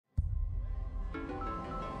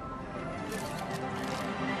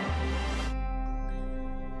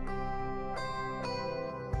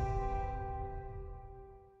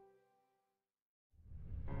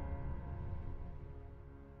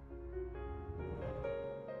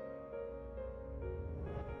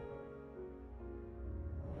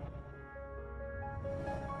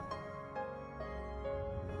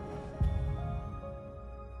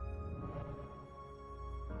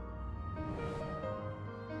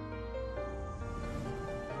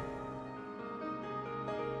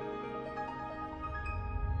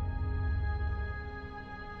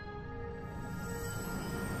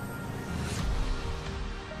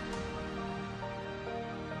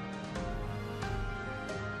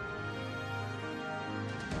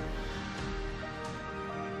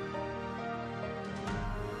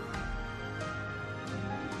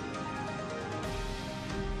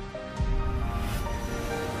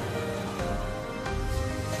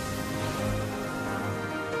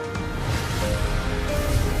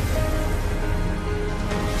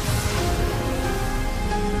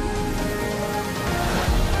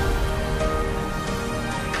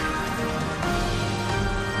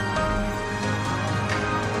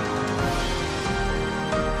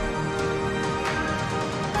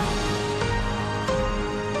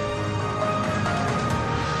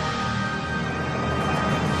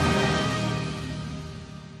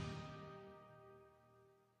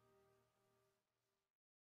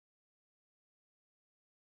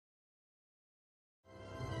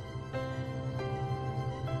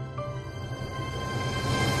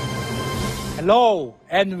Hello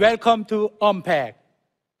and welcome to Unpack.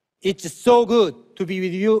 It's so good to be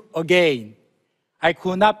with you again. I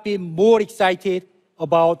could not be more excited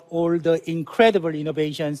about all the incredible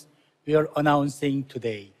innovations we are announcing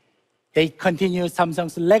today. They continue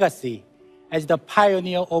Samsung's legacy as the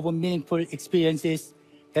pioneer of meaningful experiences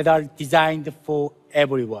that are designed for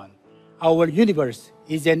everyone. Our universe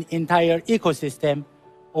is an entire ecosystem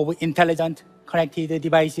of intelligent, connected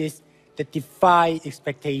devices that defy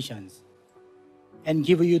expectations and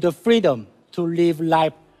give you the freedom to live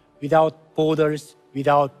life without borders,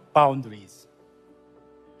 without boundaries.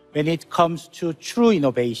 When it comes to true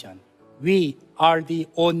innovation, we are the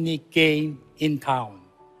only game in town.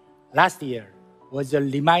 Last year was a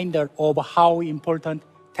reminder of how important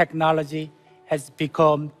technology has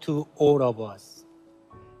become to all of us.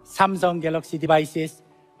 Samsung Galaxy devices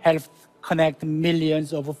helped connect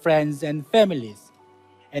millions of friends and families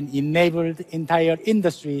and enabled entire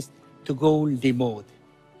industries to go remote.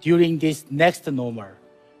 During this next normal,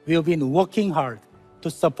 we've been working hard to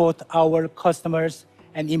support our customers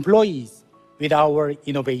and employees with our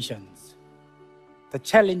innovations. The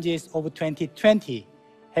challenges of 2020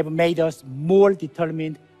 have made us more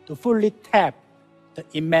determined to fully tap the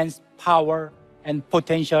immense power and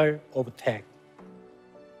potential of tech.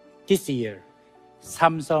 This year,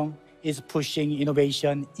 Samsung is pushing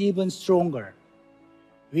innovation even stronger.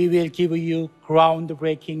 We will give you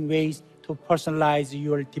groundbreaking ways to personalize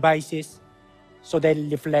your devices so they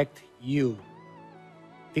reflect you.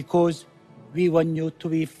 Because we want you to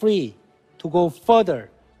be free to go further,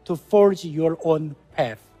 to forge your own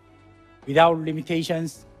path, without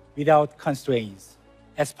limitations, without constraints,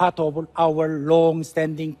 as part of our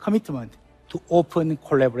long-standing commitment to open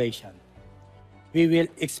collaboration. We will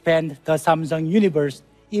expand the Samsung universe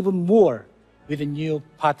even more with new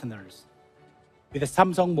partners. With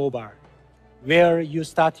Samsung Mobile, where you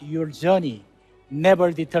start your journey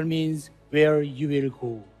never determines where you will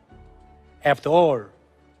go. After all,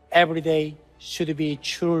 every day should be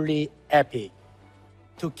truly epic.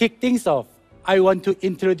 To kick things off, I want to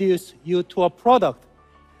introduce you to a product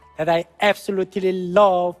that I absolutely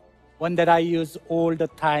love, one that I use all the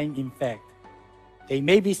time, in fact. They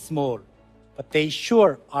may be small, but they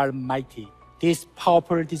sure are mighty. This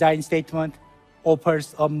powerful design statement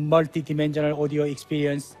offers a multi-dimensional audio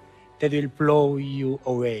experience that will blow you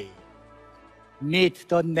away. Meet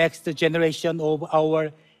the next generation of our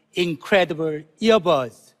incredible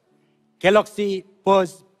earbuds, Galaxy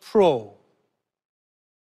Buds Pro.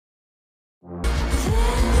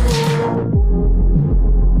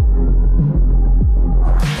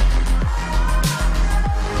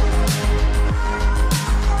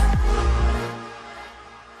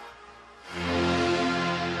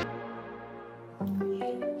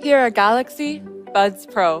 Here are Galaxy Buds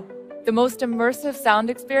Pro, the most immersive sound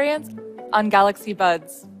experience on Galaxy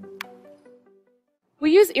Buds.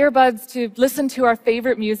 We use earbuds to listen to our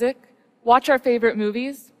favorite music, watch our favorite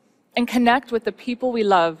movies, and connect with the people we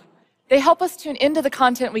love. They help us tune into the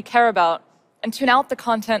content we care about and tune out the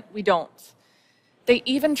content we don't. They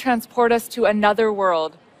even transport us to another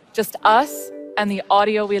world, just us and the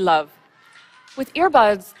audio we love. With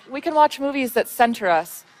earbuds, we can watch movies that center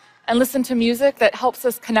us and listen to music that helps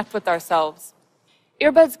us connect with ourselves.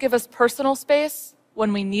 Earbuds give us personal space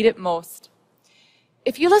when we need it most.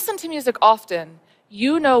 If you listen to music often,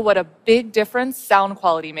 you know what a big difference sound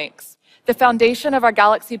quality makes. The foundation of our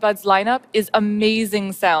Galaxy Buds lineup is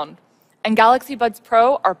amazing sound, and Galaxy Buds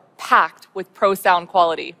Pro are packed with pro sound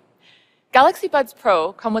quality. Galaxy Buds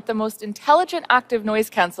Pro come with the most intelligent active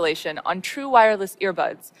noise cancellation on true wireless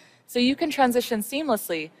earbuds, so you can transition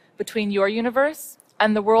seamlessly between your universe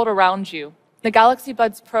and the world around you. The Galaxy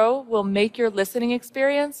Buds Pro will make your listening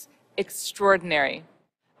experience extraordinary.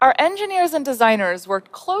 Our engineers and designers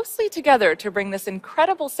worked closely together to bring this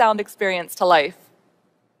incredible sound experience to life.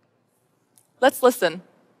 Let's listen.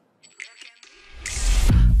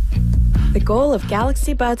 The goal of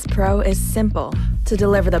Galaxy Buds Pro is simple: to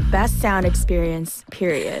deliver the best sound experience,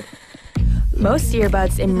 period. Most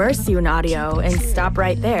earbuds immerse you in audio and stop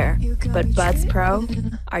right there, but Buds Pro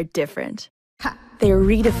are different. They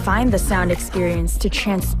redefine the sound experience to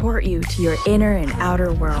transport you to your inner and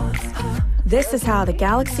outer worlds. This is how the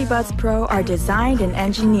Galaxy Buds Pro are designed and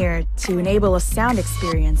engineered to enable a sound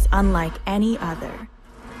experience unlike any other.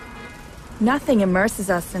 Nothing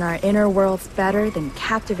immerses us in our inner worlds better than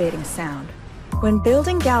captivating sound. When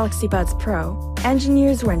building Galaxy Buds Pro,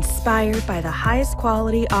 engineers were inspired by the highest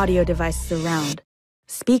quality audio devices around: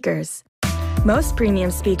 speakers. Most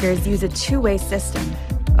premium speakers use a two-way system.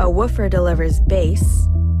 A woofer delivers bass,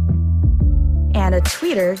 and a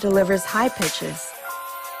tweeter delivers high pitches.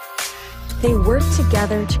 They work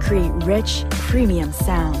together to create rich, premium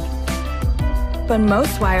sound. But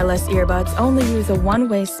most wireless earbuds only use a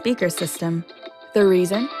one-way speaker system. The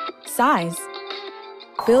reason? Size.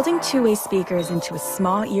 Building two-way speakers into a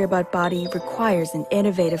small earbud body requires an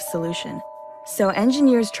innovative solution. So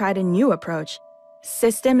engineers tried a new approach,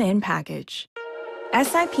 system in package.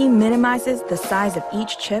 SiP minimizes the size of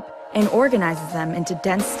each chip and organizes them into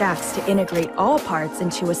dense stacks to integrate all parts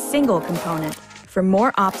into a single component for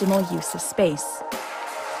more optimal use of space.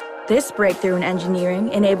 This breakthrough in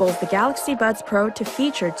engineering enables the Galaxy Buds Pro to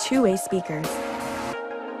feature two-way speakers.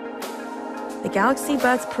 The Galaxy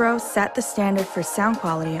Buds Pro set the standard for sound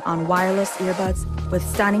quality on wireless earbuds with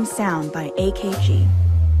stunning sound by AKG.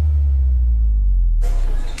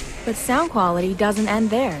 But sound quality doesn't end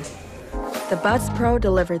there. The Buds Pro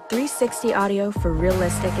delivered 360 audio for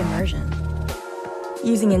realistic immersion.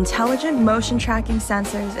 Using intelligent motion tracking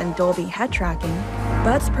sensors and Dolby head tracking,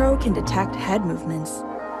 Buds Pro can detect head movements.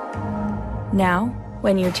 Now,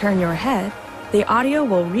 when you turn your head, the audio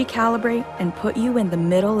will recalibrate and put you in the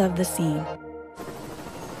middle of the scene.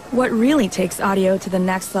 What really takes audio to the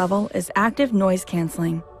next level is active noise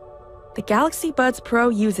canceling. The Galaxy Buds Pro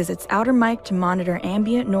uses its outer mic to monitor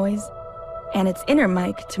ambient noise and its inner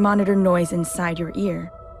mic to monitor noise inside your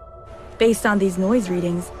ear. Based on these noise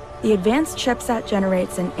readings, the advanced chipset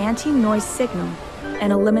generates an anti-noise signal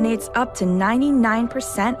and eliminates up to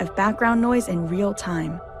 99% of background noise in real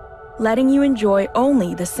time, letting you enjoy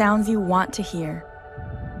only the sounds you want to hear.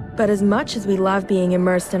 But as much as we love being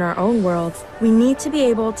immersed in our own worlds, we need to be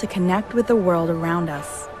able to connect with the world around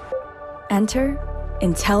us. Enter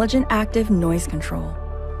Intelligent Active Noise Control.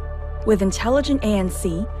 With Intelligent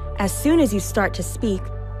ANC, as soon as you start to speak,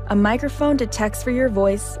 a microphone detects for your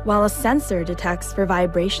voice while a sensor detects for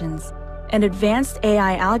vibrations. An advanced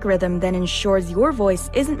AI algorithm then ensures your voice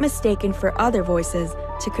isn't mistaken for other voices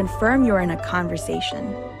to confirm you're in a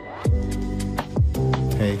conversation.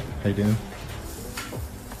 Hey, how you doing?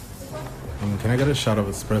 Can I get a shot of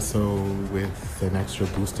espresso with an extra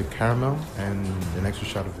boosted caramel and an extra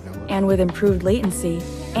shot of vanilla? And with improved latency,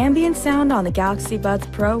 ambient sound on the Galaxy Buds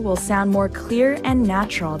Pro will sound more clear and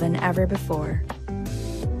natural than ever before.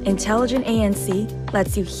 Intelligent ANC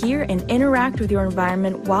lets you hear and interact with your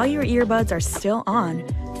environment while your earbuds are still on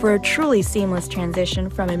for a truly seamless transition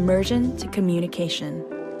from immersion to communication.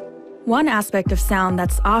 One aspect of sound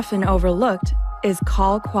that's often overlooked is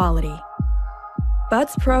call quality.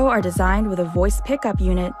 Buds Pro are designed with a voice pickup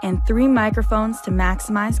unit and 3 microphones to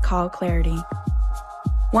maximize call clarity.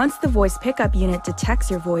 Once the voice pickup unit detects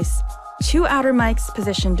your voice, 2 outer mics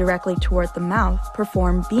positioned directly toward the mouth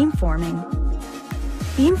perform beamforming.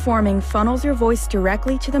 Beamforming funnels your voice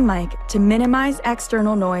directly to the mic to minimize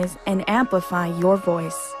external noise and amplify your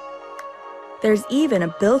voice. There's even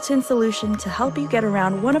a built-in solution to help you get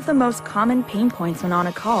around one of the most common pain points when on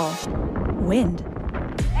a call: wind.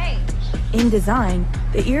 In design,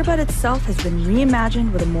 the earbud itself has been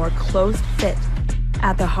reimagined with a more closed fit.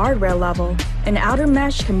 At the hardware level, an outer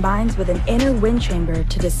mesh combines with an inner wind chamber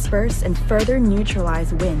to disperse and further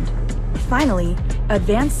neutralize wind. Finally,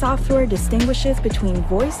 advanced software distinguishes between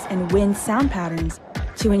voice and wind sound patterns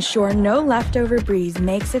to ensure no leftover breeze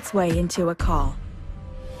makes its way into a call.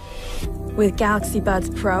 With Galaxy Buds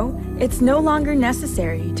Pro, it's no longer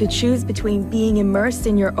necessary to choose between being immersed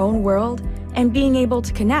in your own world and being able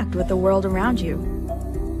to connect with the world around you.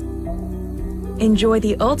 Enjoy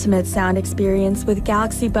the ultimate sound experience with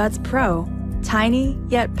Galaxy Buds Pro, tiny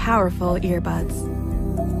yet powerful earbuds.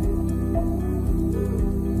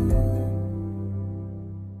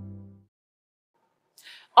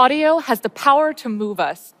 Audio has the power to move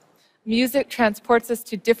us. Music transports us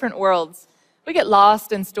to different worlds. We get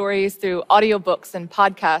lost in stories through audiobooks and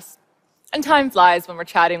podcasts. And time flies when we're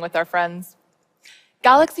chatting with our friends.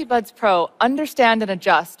 Galaxy Buds Pro understand and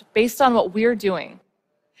adjust based on what we're doing.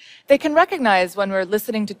 They can recognize when we're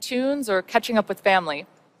listening to tunes or catching up with family,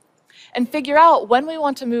 and figure out when we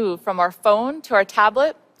want to move from our phone to our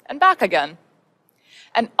tablet and back again.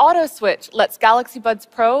 An auto switch lets Galaxy Buds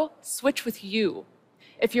Pro switch with you.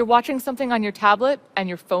 If you're watching something on your tablet and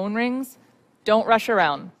your phone rings, don't rush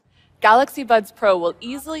around. Galaxy Buds Pro will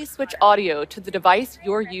easily switch audio to the device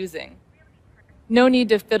you're using. No need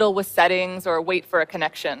to fiddle with settings or wait for a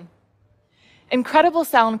connection. Incredible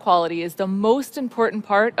sound quality is the most important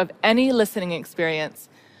part of any listening experience.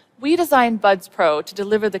 We designed Buds Pro to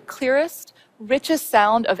deliver the clearest, richest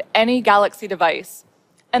sound of any Galaxy device.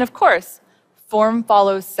 And of course, form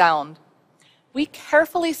follows sound. We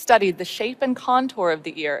carefully studied the shape and contour of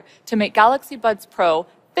the ear to make Galaxy Buds Pro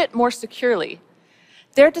fit more securely.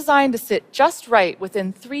 They're designed to sit just right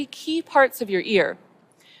within 3 key parts of your ear: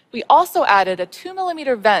 We also added a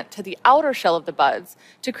 2mm vent to the outer shell of the buds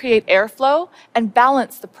to create airflow and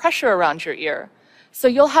balance the pressure around your ear, so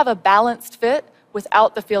you'll have a balanced fit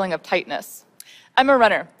without the feeling of tightness. I'm a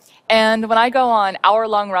runner, and when I go on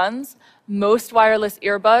hour-long runs, most wireless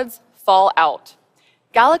earbuds fall out.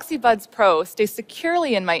 Galaxy Buds Pro stay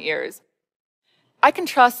securely in my ears. I can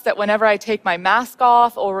trust that whenever I take my mask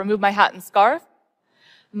off or remove my hat and scarf,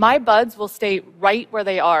 my buds will stay right where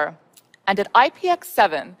they are. And at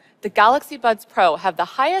IPX7, the Galaxy Buds Pro have the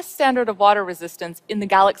highest standard of water resistance in the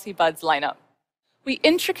Galaxy Buds lineup. We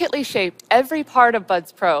intricately shaped every part of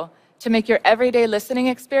Buds Pro to make your everyday listening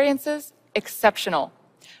experiences exceptional,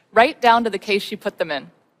 right down to the case you put them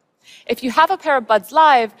in. If you have a pair of Buds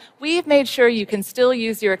Live, we've made sure you can still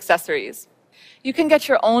use your accessories. You can get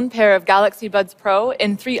your own pair of Galaxy Buds Pro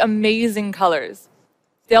in 3 amazing colors.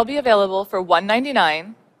 They'll be available for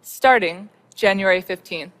 $199 starting January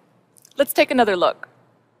 15th. Let's take another look.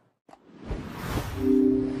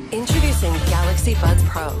 Introducing Galaxy Buds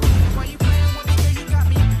Pro.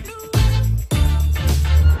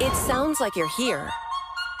 It sounds like you're here,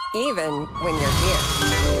 even when you're here.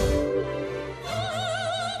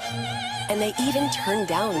 And they even turn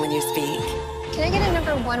down when you speak. Can I get a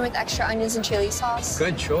number 1 with extra onions and chili sauce?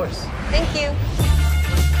 Good choice. Thank you.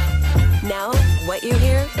 Now, what you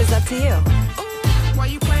hear is up to you.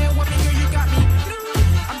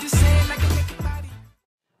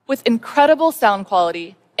 With incredible sound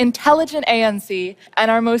quality, intelligent ANC,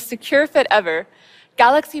 and our most secure fit ever,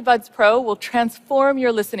 Galaxy Buds Pro will transform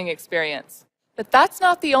your listening experience. But that's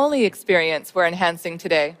not the only experience we're enhancing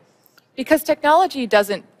today. Because technology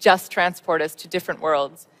doesn't just transport us to different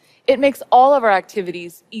worlds. It makes all of our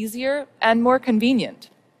activities easier and more convenient.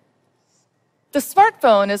 The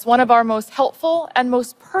smartphone is one of our most helpful and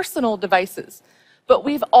most personal devices, but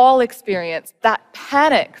we've all experienced that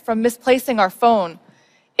panic from misplacing our phone.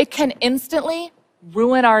 It can instantly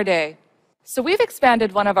ruin our day. So we've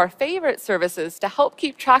expanded one of our favorite services to help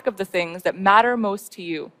keep track of the things that matter most to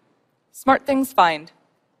you. SmartThings Find.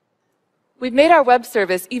 We've made our web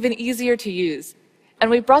service even easier to use, and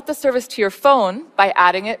we brought the service to your phone by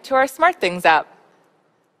adding it to our SmartThings app.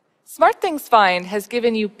 SmartThings Find has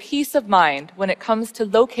given you peace of mind when it comes to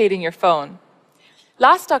locating your phone.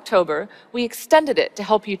 Last October, we extended it to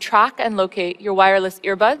help you track and locate your wireless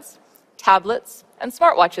earbuds, tablets, and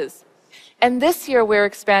smartwatches. And this year, we're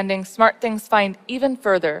expanding SmartThings Find even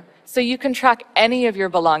further, so you can track any of your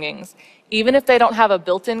belongings, even if they don't have a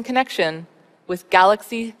built-in connection, with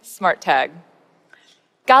Galaxy SmartTag.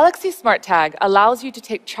 Galaxy SmartTag allows you to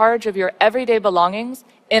take charge of your everyday belongings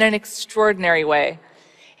in an extraordinary way.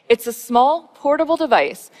 It's a small, portable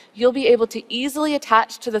device you'll be able to easily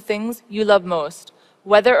attach to the things you love most,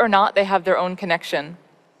 whether or not they have their own connection.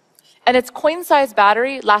 And its coin-sized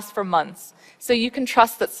battery lasts for months, so you can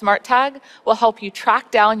trust that SmartTag will help you track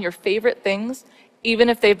down your favorite things, even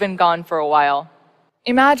if they've been gone for a while.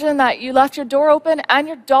 Imagine that you left your door open and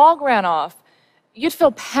your dog ran off. You'd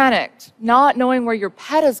feel panicked, not knowing where your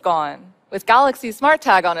pet has gone. With Galaxy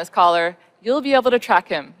SmartTag on his collar, you'll be able to track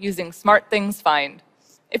him using SmartThings Find.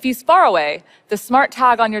 If he's far away, the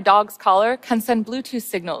SmartTag on your dog's collar can send Bluetooth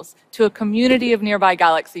signals to a community of nearby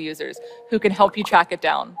Galaxy users who can help you track it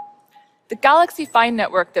down. The Galaxy Find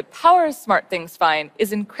network that powers SmartThings Find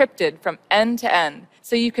is encrypted from end to end,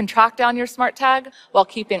 so you can track down your SmartTag while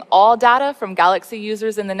keeping all data from Galaxy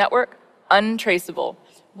users in the network untraceable.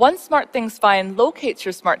 Once SmartThings Find locates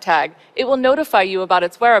your SmartTag, it will notify you about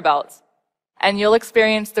its whereabouts, and you'll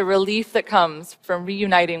experience the relief that comes from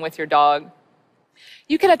reuniting with your dog.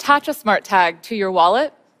 You can attach a SmartTag to your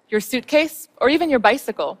wallet, your suitcase, or even your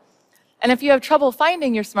bicycle. And if you have trouble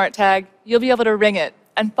finding your SmartTag, you'll be able to ring it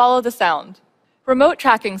and follow the sound. Remote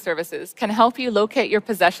tracking services can help you locate your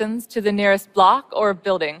possessions to the nearest block or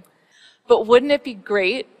building. But wouldn't it be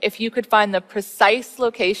great if you could find the precise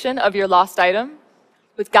location of your lost item?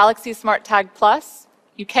 With Galaxy SmartTag Plus,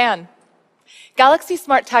 you can. Galaxy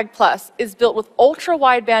SmartTag Plus is built with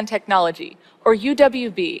ultra-wideband technology, or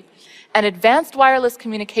UWB, an advanced wireless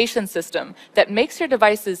communication system that makes your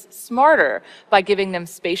devices smarter by giving them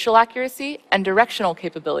spatial accuracy and directional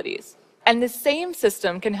capabilities. And this same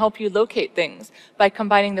system can help you locate things by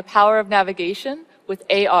combining the power of navigation with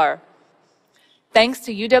AR. Thanks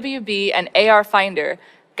to UWB and AR Finder,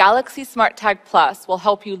 Galaxy SmartTag Plus will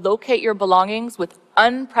help you locate your belongings with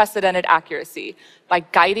unprecedented accuracy by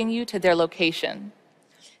guiding you to their location.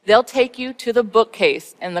 They'll take you to the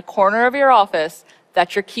bookcase in the corner of your office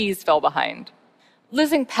that your keys fell behind.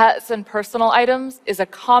 Losing pets and personal items is a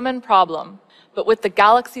common problem, but with the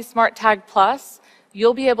Galaxy SmartTag Plus,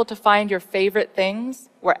 you'll be able to find your favorite things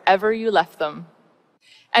wherever you left them.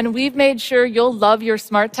 And we've made sure you'll love your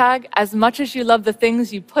smart tag as much as you love the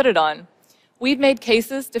things you put it on. We've made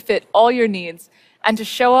cases to fit all your needs and to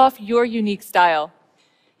show off your unique style.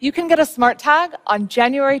 You can get a smart tag on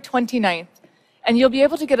January 29th, and you'll be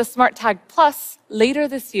able to get a smart tag plus later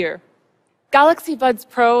this year. Galaxy Buds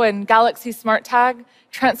Pro and Galaxy Smart Tag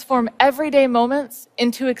transform everyday moments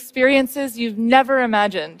into experiences you've never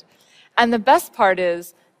imagined. And the best part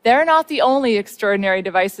is, they're not the only extraordinary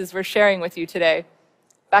devices we're sharing with you today.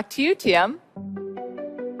 Back to you, TM.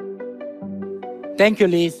 Thank you,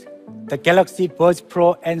 Liz. The Galaxy Buds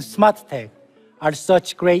Pro and Smart Tag are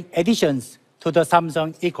such great additions to the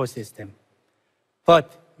Samsung ecosystem.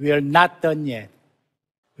 But we are not done yet.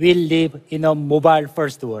 We live in a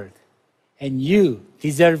mobile-first world, and you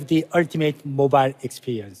deserve the ultimate mobile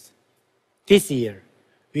experience. This year,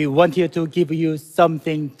 we wanted to give you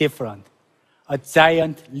something different, a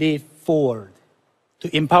giant leap forward,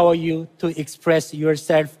 to empower you to express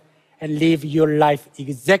yourself and live your life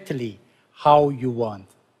exactly how you want.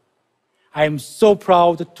 I am so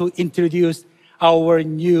proud to introduce our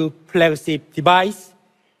new flagship device,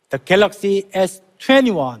 the Galaxy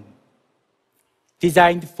S21.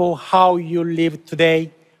 Designed for how you live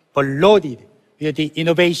today, but loaded with the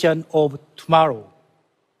innovation of tomorrow.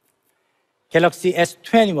 Galaxy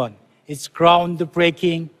S21 is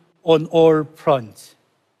groundbreaking on all fronts.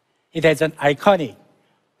 It has an iconic,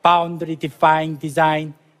 boundary-defying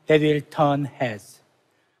design that will turn heads.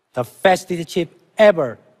 The fastest chip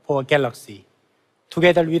ever for Galaxy,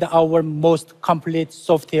 together with our most complete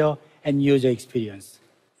software and user experience.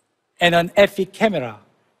 And an epic camera,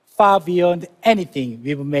 far beyond anything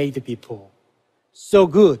we've made before. So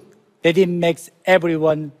good that it makes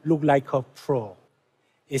everyone look like a pro,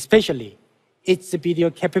 especially its video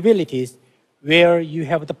capabilities, where you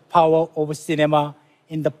have the power of cinema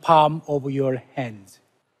in the palm of your hands.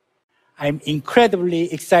 I'm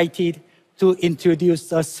incredibly excited to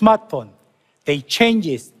introduce a smartphone that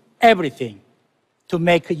changes everything to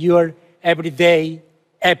make your everyday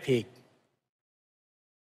epic.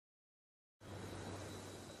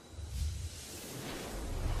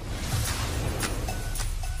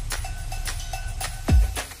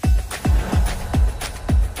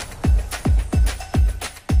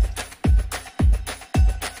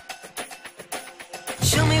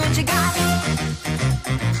 Show me what you got.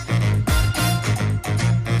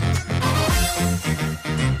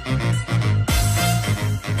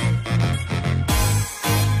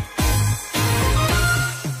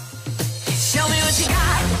 Show me what you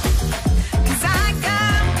got. 'Cause I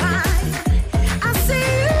got mine. I see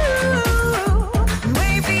you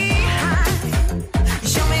way behind.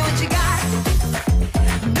 Show me what you got.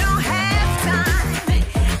 Don't have time.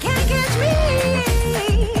 Can't catch me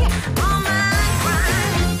on my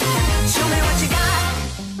grind. Show me what you got.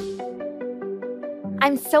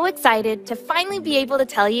 I'm so excited to finally be able to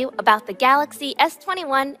tell you about the Galaxy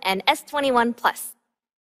S21 and S21 Plus.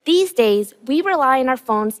 These days, we rely on our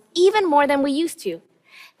phones even more than we used to.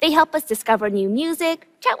 They help us discover new music,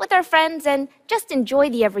 chat with our friends, and just enjoy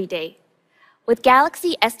the everyday. With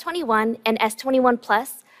Galaxy S21 and S21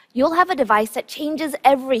 Plus, you'll have a device that changes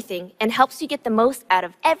everything and helps you get the most out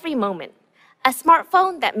of every moment. A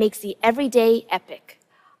smartphone that makes the everyday epic.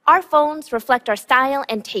 Our phones reflect our style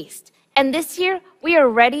and taste, and this year, we are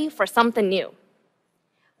ready for something new.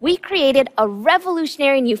 We created a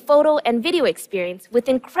revolutionary new photo and video experience with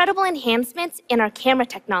incredible enhancements in our camera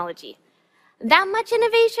technology. That much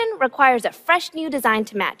innovation requires a fresh new design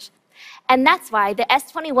to match. And that's why the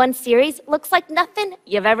S21 series looks like nothing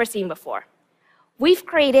you've ever seen before. We've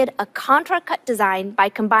created a contra-cut design by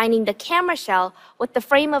combining the camera shell with the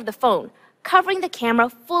frame of the phone, covering the camera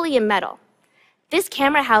fully in metal. This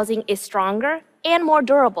camera housing is stronger and more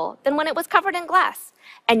durable than when it was covered in glass,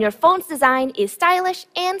 and your phone's design is stylish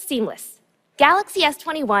and seamless. Galaxy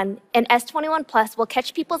S21 and S21 Plus will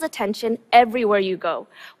catch people's attention everywhere you go,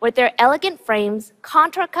 with their elegant frames,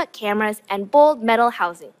 contra-cut cameras, and bold metal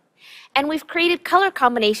housing. And we've created color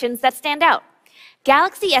combinations that stand out.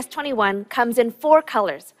 Galaxy S21 comes in 4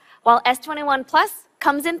 colors, while S21 Plus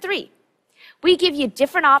comes in 3. We give you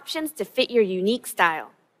different options to fit your unique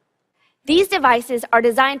style. These devices are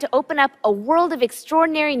designed to open up a world of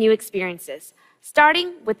extraordinary new experiences,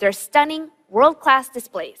 starting with their stunning, world-class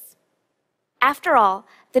displays. After all,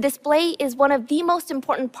 the display is one of the most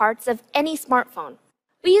important parts of any smartphone.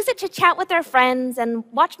 We use it to chat with our friends and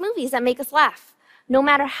watch movies that make us laugh. No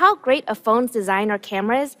matter how great a phone's design or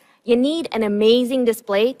camera is, you need an amazing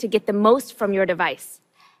display to get the most from your device.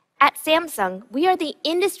 At Samsung, we are the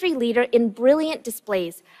industry leader in brilliant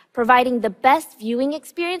displays, providing the best viewing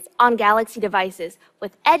experience on Galaxy devices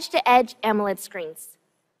with edge-to-edge AMOLED screens.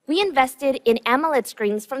 We invested in AMOLED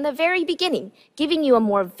screens from the very beginning, giving you a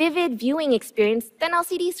more vivid viewing experience than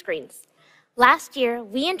LCD screens. Last year,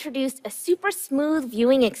 we introduced a super smooth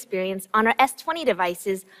viewing experience on our S20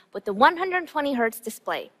 devices with the 120 Hz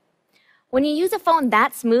display. When you use a phone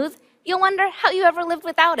that smooth, you'll wonder how you ever lived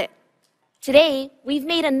without it. Today, we've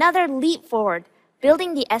made another leap forward,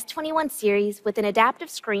 building the S21 series with an adaptive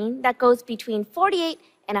screen that goes between 48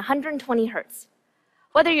 and 120 Hz.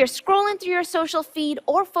 Whether you're scrolling through your social feed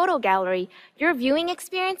or photo gallery, your viewing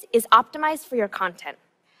experience is optimized for your content.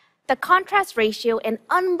 The contrast ratio and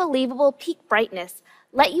unbelievable peak brightness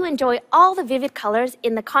let you enjoy all the vivid colors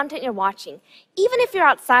in the content you're watching, even if you're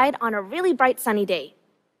outside on a really bright sunny day.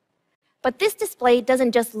 But this display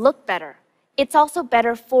doesn't just look better, it's also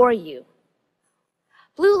better for you.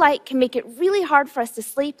 Blue light can make it really hard for us to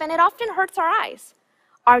sleep, and it often hurts our eyes.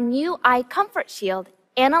 Our new Eye Comfort Shield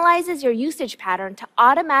analyzes your usage pattern to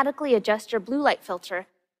automatically adjust your blue light filter.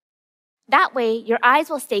 That way, your eyes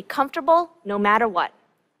will stay comfortable no matter what.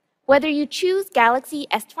 Whether you choose Galaxy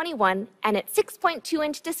S21 and its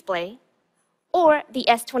 6.2-inch display, or the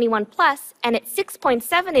S21 Plus and its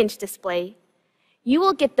 6.7-inch display, you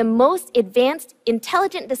will get the most advanced,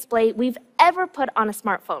 intelligent display we've ever put on a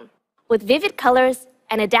smartphone. With vivid colors,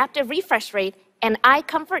 an adaptive refresh rate, and Eye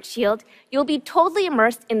Comfort Shield, you'll be totally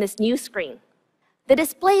immersed in this new screen. The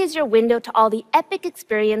display is your window to all the epic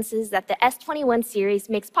experiences that the S21 series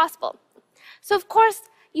makes possible. So of course,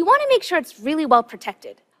 you want to make sure it's really well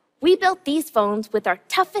protected. We built these phones with our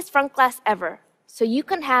toughest front glass ever, so you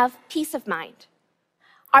can have peace of mind.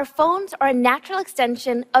 Our phones are a natural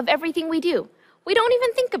extension of everything we do. We don't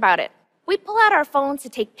even think about it. We pull out our phones to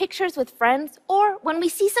take pictures with friends or when we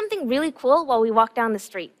see something really cool while we walk down the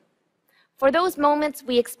street. For those moments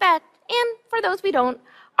we expect, and for those we don't,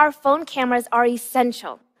 our phone cameras are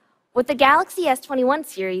essential. With the Galaxy S21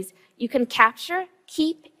 series, you can capture,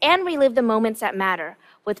 keep, and relive the moments that matter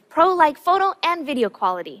with pro-like photo and video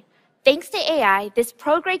quality. Thanks to AI, this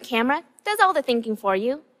pro-grade camera does all the thinking for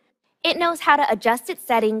you. It knows how to adjust its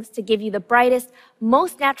settings to give you the brightest,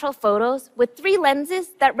 most natural photos with 3 lenses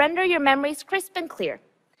that render your memories crisp and clear.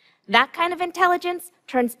 That kind of intelligence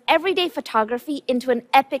turns everyday photography into an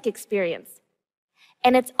epic experience.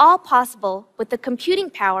 And it's all possible with the computing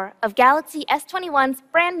power of Galaxy S21's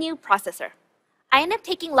brand new processor. I end up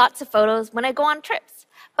taking lots of photos when I go on trips,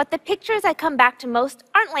 but the pictures I come back to most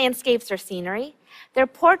aren't landscapes or scenery. They're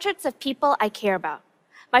portraits of people I care about.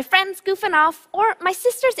 My friends goofing off, or my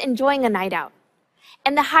sisters enjoying a night out.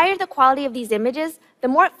 And the higher the quality of these images, the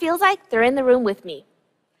more it feels like they're in the room with me.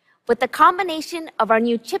 With the combination of our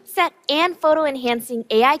new chipset and photo-enhancing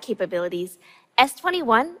AI capabilities,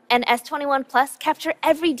 S21 and S21 Plus capture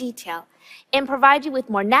every detail and provide you with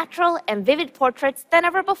more natural and vivid portraits than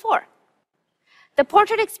ever before. The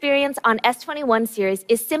portrait experience on S21 series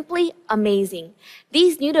is simply amazing.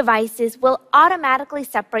 These new devices will automatically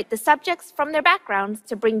separate the subjects from their backgrounds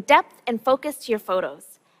to bring depth and focus to your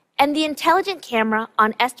photos. And the intelligent camera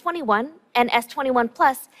on S21 and S21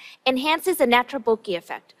 Plus enhances the natural bokeh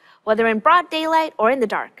effect, whether in broad daylight or in the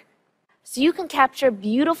dark. So you can capture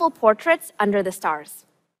beautiful portraits under the stars.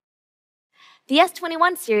 The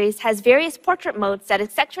S21 series has various portrait modes that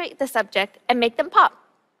accentuate the subject and make them pop.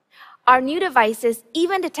 Our new devices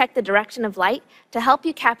even detect the direction of light to help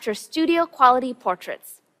you capture studio-quality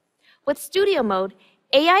portraits. With Studio Mode,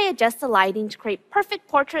 AI adjusts the lighting to create perfect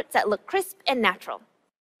portraits that look crisp and natural.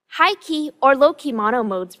 High-key or low-key mono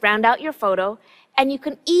modes round out your photo, and you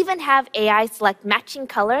can even have AI select matching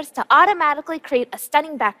colors to automatically create a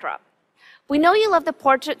stunning backdrop. We know you love the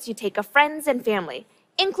portraits you take of friends and family,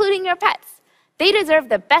 including your pets. They deserve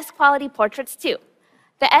the best quality portraits too.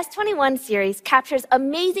 The S21 series captures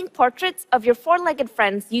amazing portraits of your 4-legged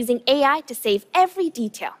friends using AI to save every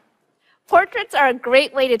detail. Portraits are a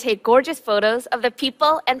great way to take gorgeous photos of the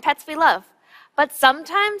people and pets we love. But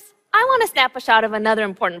sometimes, I want to snap a shot of another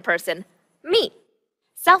important person, me.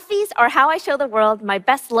 Selfies are how I show the world my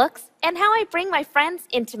best looks and how I bring my friends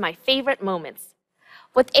into my favorite moments.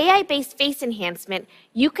 With AI-based face enhancement,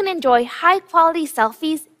 you can enjoy high-quality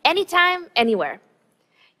selfies anytime, anywhere.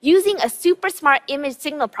 Using a super smart image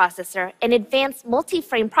signal processor and advanced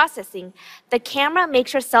multi-frame processing, the camera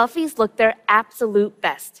makes your selfies look their absolute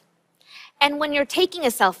best. And when you're taking a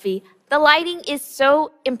selfie, the lighting is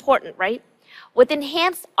so important, right? With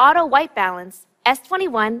enhanced auto white balance,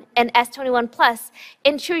 S21 and S21 Plus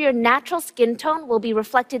ensure your natural skin tone will be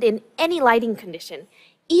reflected in any lighting condition,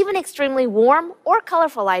 even extremely warm or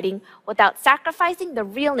colorful lighting, without sacrificing the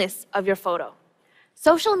realness of your photo.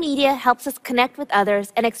 Social media helps us connect with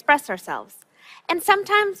others and express ourselves. And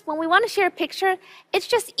sometimes, when we want to share a picture, it's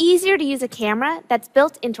just easier to use a camera that's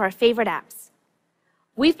built into our favorite apps.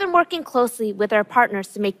 We've been working closely with our partners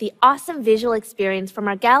to make the awesome visual experience from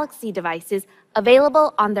our Galaxy devices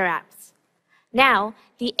available on their apps. Now,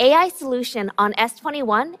 the AI solution on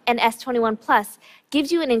S21 and S21 Plus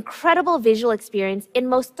gives you an incredible visual experience in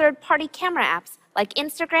most third-party camera apps like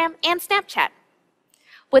Instagram and Snapchat.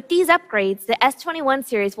 With these upgrades, the S21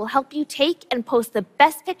 series will help you take and post the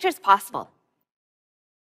best pictures possible.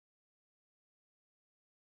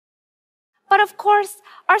 But of course,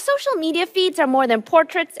 our social media feeds are more than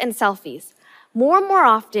portraits and selfies. More and more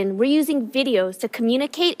often, we're using videos to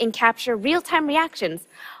communicate and capture real-time reactions,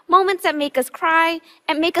 moments that make us cry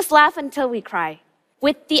and make us laugh until we cry.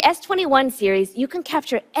 With the S21 series, you can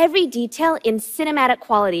capture every detail in cinematic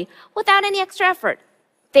quality without any extra effort,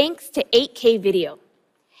 thanks to 8K video.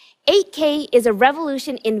 8K is a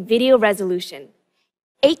revolution in video resolution.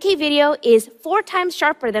 8K video is 4 times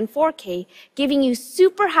sharper than 4K, giving you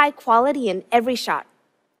super high quality in every shot.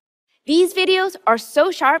 These videos are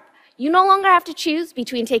so sharp, you no longer have to choose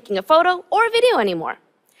between taking a photo or a video anymore.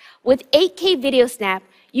 With 8K Video Snap,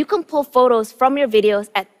 you can pull photos from your videos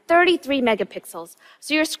at 33 megapixels,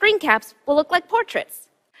 so your screen caps will look like portraits.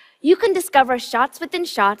 You can discover shots within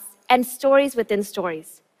shots and stories within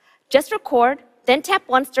stories. Just record, then tap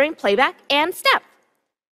once during playback and snap.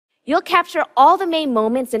 You'll capture all the main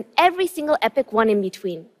moments and every single epic one in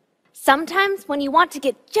between. Sometimes, when you want to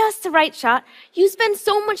get just the right shot, you spend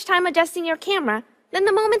so much time adjusting your camera, then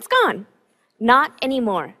the moment's gone. Not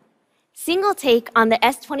anymore. Single Take on the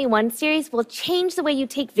S21 series will change the way you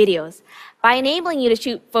take videos by enabling you to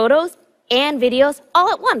shoot photos and videos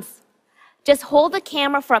all at once. Just hold the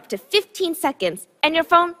camera for up to 15 seconds, and your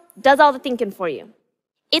phone does all the thinking for you.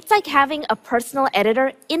 It's like having a personal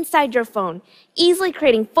editor inside your phone, easily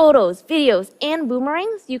creating photos, videos, and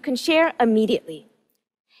boomerangs you can share immediately.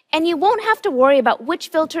 And you won't have to worry about which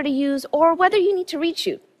filter to use or whether you need to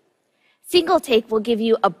reshoot. Single Take will give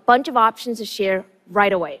you a bunch of options to share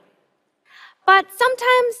right away. But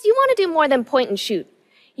sometimes you want to do more than point and shoot.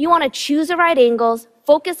 You want to choose the right angles,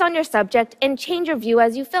 focus on your subject, and change your view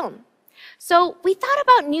as you film. So we thought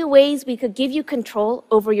about new ways we could give you control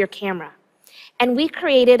over your camera. And we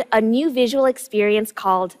created a new visual experience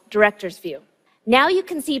called Director's View. Now you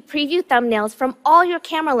can see preview thumbnails from all your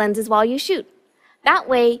camera lenses while you shoot. That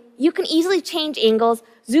way, you can easily change angles,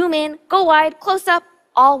 zoom in, go wide, close up,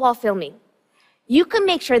 all while filming. You can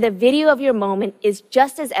make sure the video of your moment is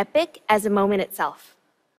just as epic as the moment itself.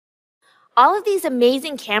 All of these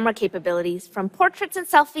amazing camera capabilities, from portraits and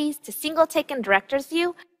selfies to Single Take and Director's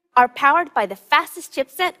View, are powered by the fastest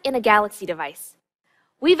chipset in a Galaxy device.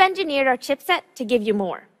 We've engineered our chipset to give you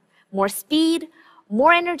more speed,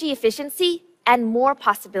 more energy efficiency, and more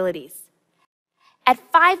possibilities. At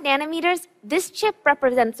 5 nanometers, this chip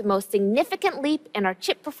represents the most significant leap in our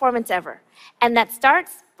chip performance ever, and that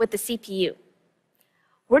starts with the CPU.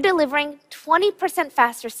 We're delivering 20%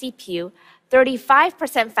 faster CPU,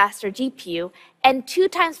 35% faster GPU, and 2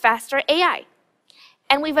 times faster AI.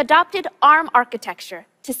 And we've adopted ARM architecture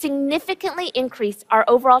to significantly increase our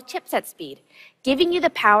overall chipset speed, giving you the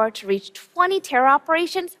power to reach 20 tera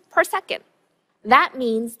operations per second. That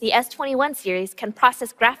means the S21 series can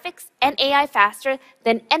process graphics and AI faster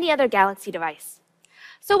than any other Galaxy device.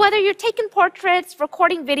 So whether you're taking portraits,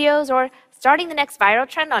 recording videos, or starting the next viral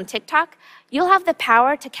trend on TikTok, you'll have the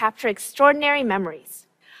power to capture extraordinary memories.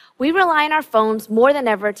 We rely on our phones more than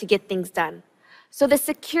ever to get things done. So the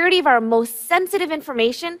security of our most sensitive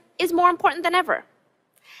information is more important than ever.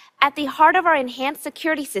 At the heart of our enhanced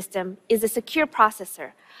security system is a secure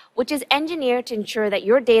processor, which is engineered to ensure that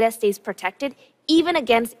your data stays protected even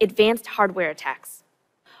against advanced hardware attacks.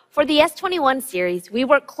 For the S21 series, we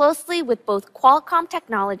work closely with both Qualcomm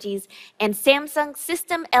Technologies and Samsung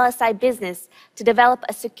System LSI Business to develop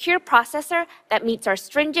a secure processor that meets our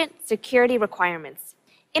stringent security requirements.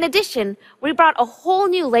 In addition, we brought a whole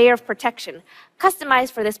new layer of protection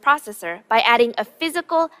customized for this processor by adding a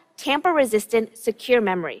physical, tamper-resistant secure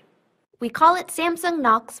memory. We call it Samsung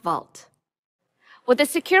Knox Vault. With a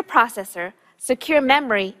secure processor, secure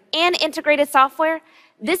memory, and integrated software,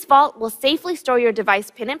 this vault will safely store your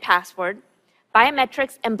device PIN and password,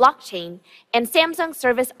 biometrics and blockchain, and Samsung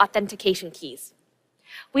Service Authentication keys.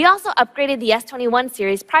 We also upgraded the S21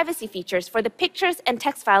 series privacy features for the pictures and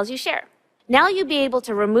text files you share. Now you'll be able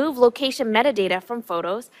to remove location metadata from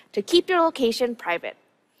photos to keep your location private.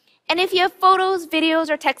 And if you have photos, videos,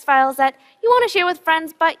 or text files that you want to share with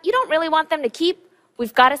friends but you don't really want them to keep,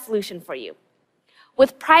 we've got a solution for you.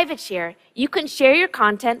 With Private Share, you can share your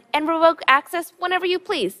content and revoke access whenever you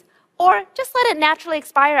please, or just let it naturally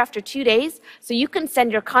expire after 2 days so you can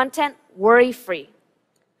send your content worry-free.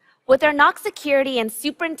 With our knock security and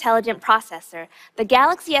super intelligent processor, the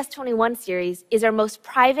Galaxy S21 series is our most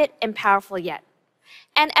private and powerful yet.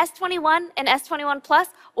 And S21 and S21 Plus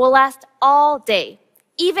will last all day,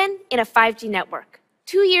 even in a 5G network.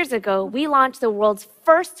 2 years ago, we launched the world's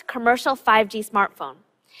first commercial 5G smartphone.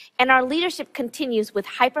 And our leadership continues with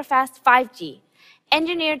hyperfast 5G,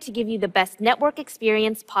 engineered to give you the best network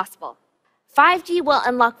experience possible. 5G will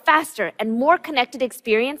unlock faster and more connected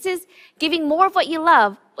experiences, giving more of what you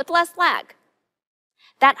love with less lag.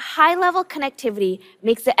 That high-level connectivity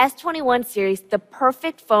makes the S21 series the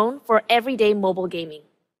perfect phone for everyday mobile gaming.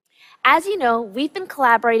 As you know, we've been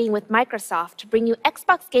collaborating with Microsoft to bring you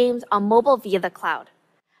Xbox games on mobile via the cloud.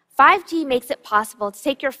 5G makes it possible to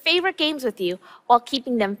take your favorite games with you while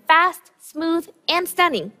keeping them fast, smooth, and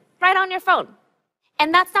stunning right on your phone.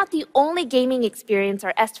 And that's not the only gaming experience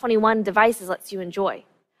our S21 devices lets you enjoy.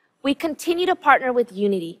 We continue to partner with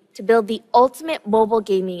Unity to build the ultimate mobile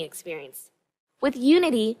gaming experience. With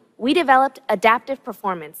Unity, we developed adaptive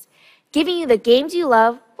performance, giving you the games you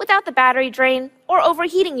love without the battery drain or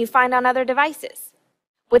overheating you find on other devices.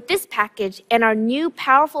 With this package and our new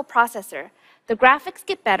powerful processor, the graphics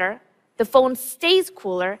get better, the phone stays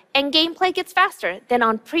cooler, and gameplay gets faster than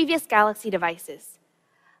on previous Galaxy devices.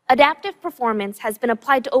 Adaptive performance has been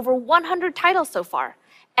applied to over 100 titles so far,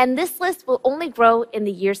 and this list will only grow in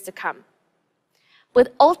the years to come. With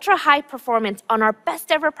ultra-high performance on our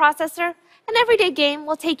best-ever processor, an everyday game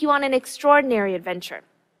will take you on an extraordinary adventure.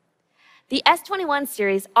 The S21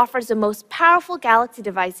 series offers the most powerful Galaxy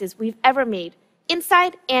devices we've ever made,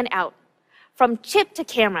 inside and out. From chip to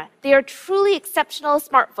camera, they are truly exceptional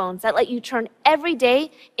smartphones that let you turn every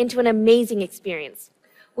day into an amazing experience.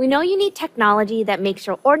 We know you need technology that makes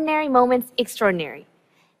your ordinary moments extraordinary,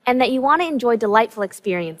 and that you want to enjoy delightful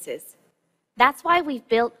experiences. That's why we've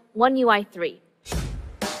built One UI 3.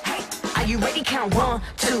 Hey, are you ready? Count 1,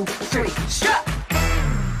 2, 3, strut!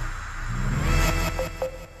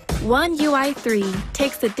 One UI 3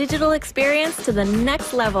 takes the digital experience to the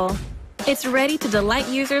next level. It's ready to delight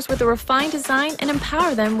users with a refined design and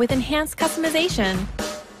empower them with enhanced customization.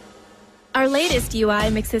 Our latest UI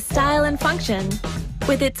mixes style and function.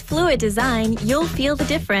 With its fluid design, you'll feel the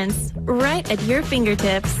difference right at your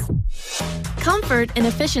fingertips. Comfort and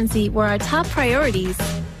efficiency were our top priorities.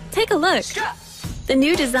 Take a look. The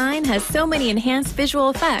new design has so many enhanced visual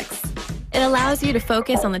effects. It allows you to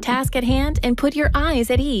focus on the task at hand and put your eyes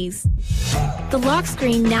at ease. The lock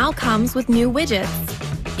screen now comes with new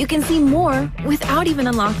widgets. You can see more without even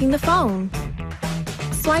unlocking the phone.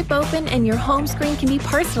 Swipe open and your home screen can be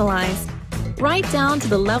personalized, right down to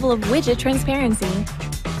the level of widget transparency.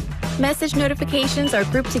 Message notifications are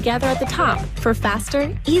grouped together at the top for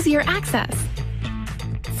faster, easier access.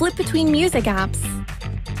 Flip between music apps.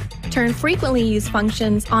 Turn frequently used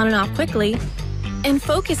functions on and off quickly, and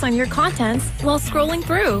focus on your contents while scrolling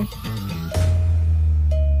through.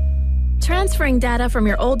 Transferring data from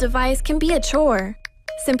your old device can be a chore.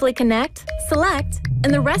 Simply connect, select,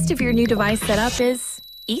 and the rest of your new device setup is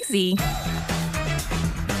easy.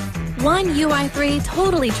 One UI 3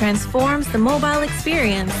 totally transforms the mobile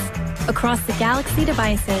experience across the Galaxy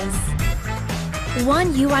devices.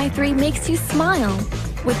 One UI 3 makes you smile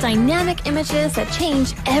with dynamic images that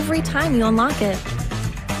change every time you unlock it.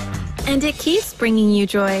 And it keeps bringing you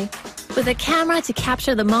joy with a camera to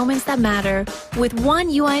capture the moments that matter with One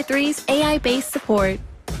UI 3's AI-based support.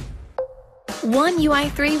 One UI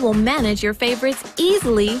 3 will manage your favorites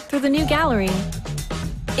easily through the new gallery.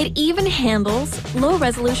 It even handles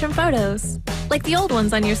low-resolution photos, like the old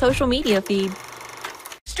ones on your social media feed.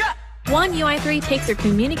 One UI 3 takes your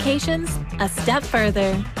communications a step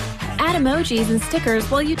further. Add emojis and stickers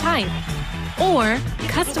while you type, or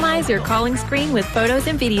customize your calling screen with photos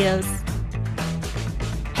and videos.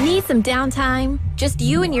 Need some downtime? Just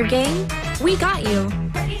you and your game? We got you.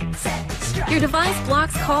 Your device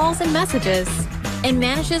blocks calls and messages and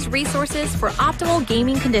manages resources for optimal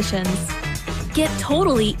gaming conditions. Get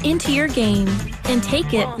totally into your game and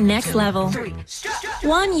take it next level.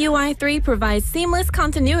 One UI 3 provides seamless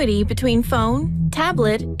continuity between phone,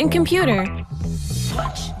 tablet, and computer.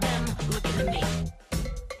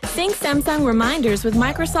 Sync Samsung reminders with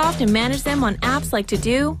Microsoft and manage them on apps like To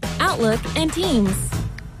Do, Outlook, and Teams.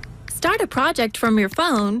 Start a project from your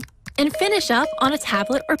phone and finish up on a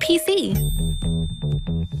tablet or PC.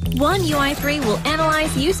 One UI 3 will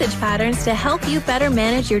analyze usage patterns to help you better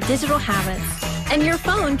manage your digital habits, and your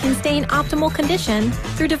phone can stay in optimal condition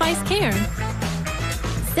through device care.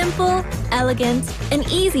 Simple, elegant, and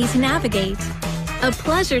easy to navigate. A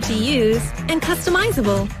pleasure to use and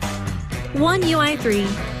customizable. One UI 3,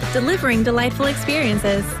 delivering delightful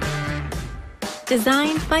experiences.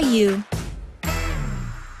 Designed by you.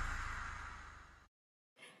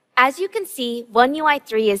 As you can see, One UI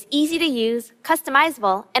 3 is easy to use,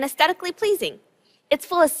 customizable, and aesthetically pleasing. It's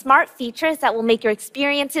full of smart features that will make your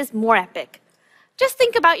experiences more epic. Just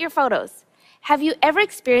think about your photos. Have you ever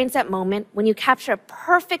experienced that moment when you capture a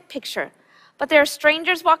perfect picture, but there are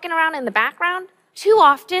strangers walking around in the background? Too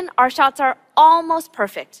often, our shots are almost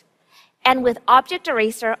perfect. And with Object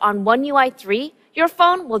Eraser on One UI 3, your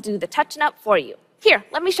phone will do the touching up for you. Here,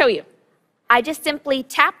 let me show you. I just simply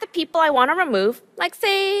tap the people I want to remove, like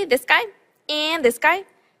say this guy and this guy,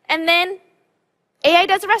 and then AI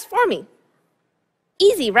does the rest for me.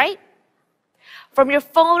 Easy, right? From your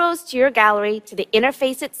photos to your gallery to the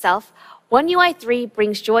interface itself, One UI 3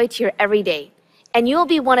 brings joy to your everyday, and you'll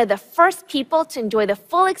be one of the first people to enjoy the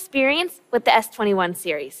full experience with the S21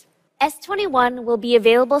 series. S21 will be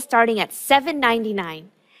available starting at $799,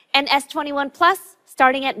 and S21 Plus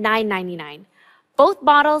starting at $999. Both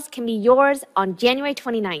models can be yours on January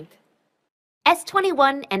 29th.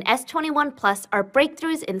 S21 and S21 Plus are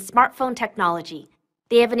breakthroughs in smartphone technology.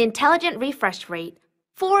 They have an intelligent refresh rate,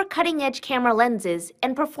 4 cutting-edge camera lenses,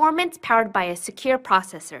 and performance powered by a secure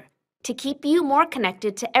processor to keep you more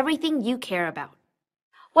connected to everything you care about.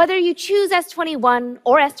 Whether you choose S21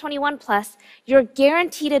 or S21 Plus, you're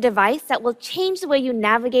guaranteed a device that will change the way you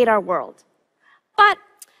navigate our world. But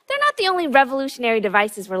they're not the only revolutionary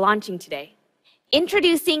devices we're launching today.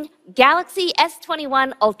 Introducing Galaxy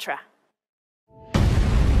S21 Ultra.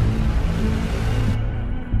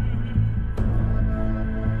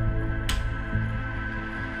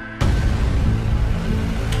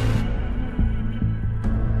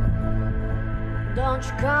 Don't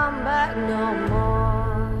you come back no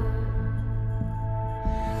more.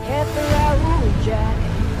 Hit the road, Jack.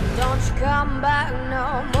 Don't you come back no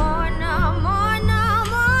more, no more, no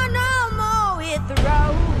more, no more. Hit the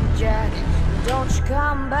road, Jack. Don't you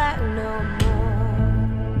come back no more.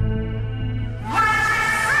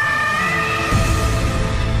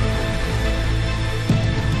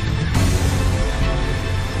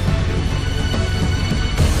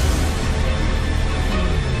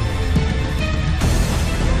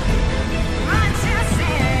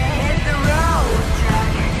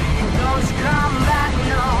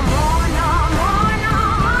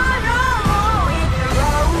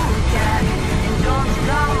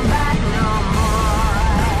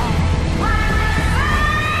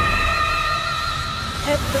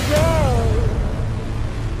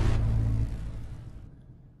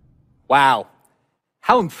 Wow,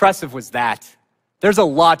 how impressive was that? There's a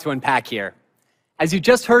lot to unpack here. As you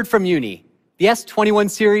just heard from Uni, the S21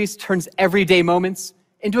 series turns everyday moments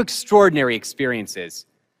into extraordinary experiences.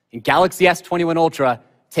 And Galaxy S21 Ultra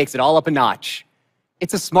takes it all up a notch.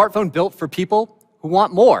 It's a smartphone built for people who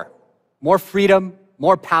want more freedom,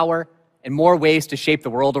 more power, and more ways to shape the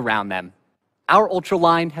world around them. Our Ultra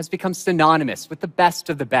line has become synonymous with the best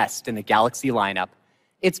of the best in the Galaxy lineup.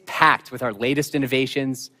 It's packed with our latest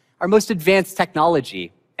innovations, our most advanced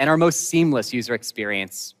technology, and our most seamless user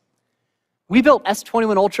experience. We built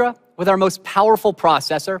S21 Ultra with our most powerful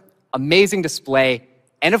processor, amazing display,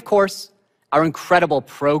 and of course, our incredible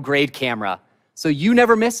pro-grade camera, so you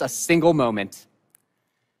never miss a single moment.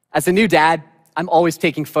 As a new dad, I'm always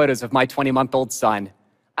taking photos of my 20-month-old son.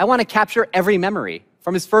 I want to capture every memory,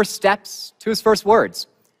 from his first steps to his first words.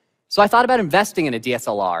 So I thought about investing in a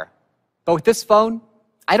DSLR. But with this phone,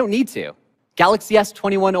 I don't need to. Galaxy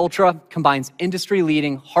S21 Ultra combines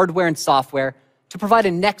industry-leading hardware and software to provide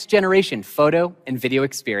a next-generation photo and video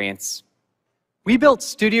experience. We built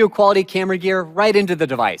studio-quality camera gear right into the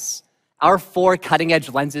device. Our 4 cutting-edge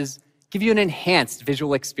lenses give you an enhanced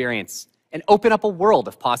visual experience and open up a world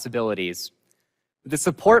of possibilities. With the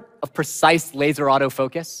support of precise laser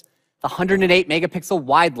autofocus, the 108-megapixel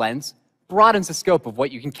wide lens broadens the scope of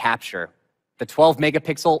what you can capture. The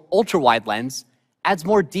 12-megapixel ultra-wide lens adds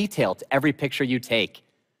more detail to every picture you take.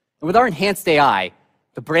 And with our enhanced AI,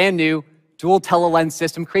 the brand new dual tele-lens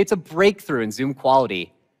system creates a breakthrough in zoom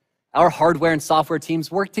quality. Our hardware and software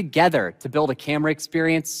teams work together to build a camera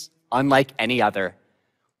experience unlike any other.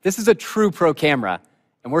 This is a true pro camera,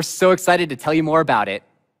 and we're so excited to tell you more about it.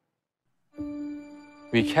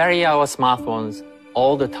 We carry our smartphones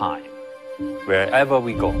all the time, wherever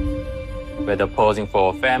we go. Whether posing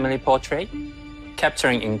for a family portrait,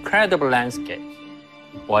 capturing incredible landscapes,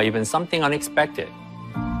 or even something unexpected,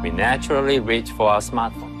 we naturally reach for our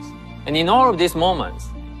smartphones. And in all of these moments,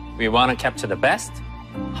 we want to capture the best,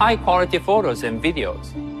 high-quality photos and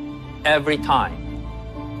videos every time.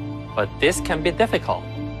 But this can be difficult,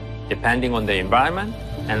 depending on the environment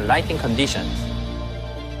and lighting conditions.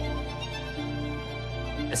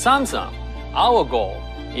 At Samsung, our goal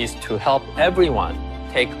is to help everyone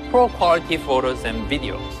take pro-quality photos and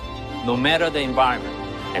videos, no matter the environment.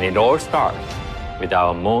 And it all starts with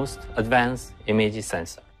our most advanced image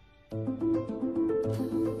sensor.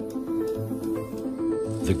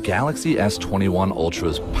 The Galaxy S21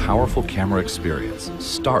 Ultra's powerful camera experience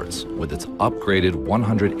starts with its upgraded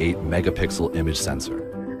 108 megapixel image sensor.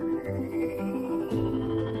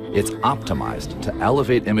 It's optimized to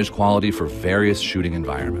elevate image quality for various shooting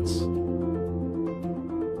environments.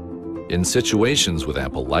 In situations with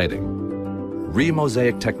ample lighting,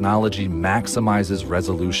 Remosaic technology maximizes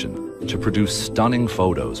resolution to produce stunning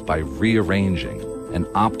photos by rearranging and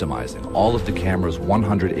optimizing all of the camera's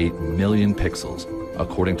 108 million pixels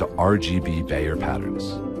according to RGB Bayer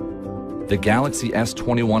patterns. The Galaxy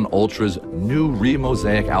S21 Ultra's new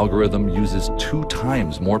Remosaic algorithm uses 2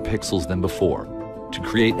 times more pixels than before to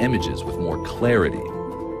create images with more clarity,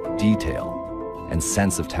 detail, and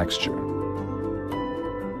sense of texture.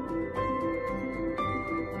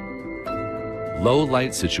 Low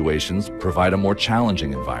light situations provide a more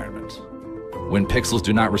challenging environment. When pixels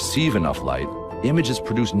do not receive enough light, images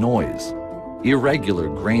produce noise, irregular,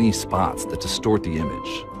 grainy spots that distort the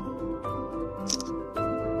image.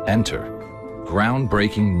 Enter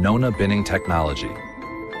groundbreaking Nona binning technology.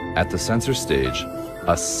 At the sensor stage,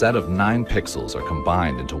 a set of 9 pixels are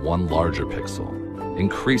combined into one larger pixel,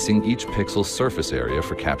 increasing each pixel's surface area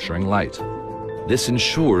for capturing light. This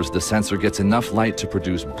ensures the sensor gets enough light to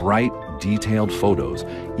produce bright, detailed photos,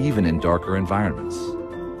 even in darker environments.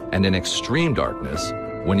 And in extreme darkness,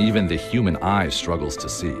 when even the human eye struggles to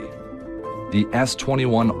see. The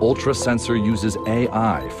S21 Ultra sensor uses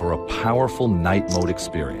AI for a powerful night mode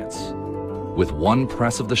experience. With one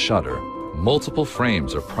press of the shutter, multiple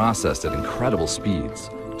frames are processed at incredible speeds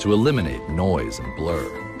to eliminate noise and blur.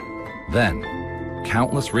 Then,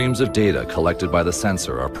 countless reams of data collected by the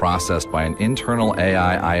sensor are processed by an internal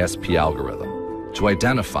AI ISP algorithm to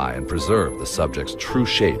identify and preserve the subject's true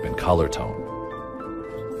shape and color tone.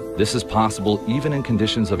 This is possible even in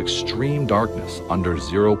conditions of extreme darkness under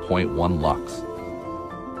 0.1 lux.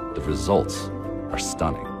 The results are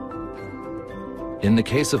stunning. In the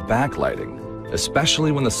case of backlighting,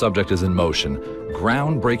 especially when the subject is in motion,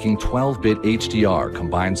 groundbreaking 12-bit HDR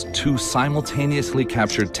combines 2 simultaneously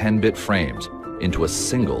captured 10-bit frames into a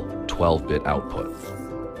single 12-bit output.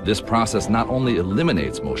 This process not only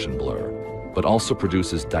eliminates motion blur, but also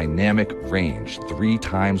produces dynamic range 3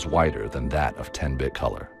 times wider than that of 10-bit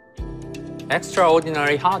color.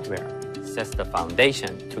 Extraordinary hardware sets the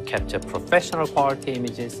foundation to capture professional quality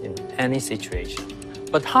images in any situation.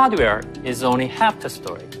 But hardware is only half the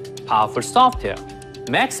story. Powerful software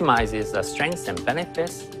maximizes the strengths and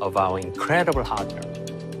benefits of our incredible hardware.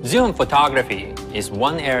 Zoom photography is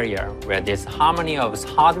one area where this harmony of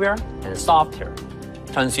hardware and software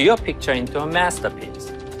turns your picture into a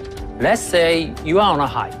masterpiece. Let's say you are on a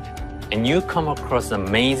hike and you come across an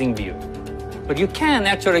amazing view, but you can't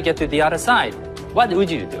actually get to the other side. What would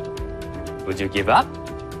you do? Would you give up?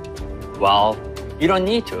 Well, you don't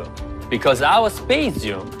need to, because our space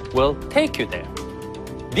zoom will take you there.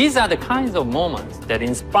 These are the kinds of moments that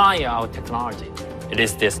inspire our technology. It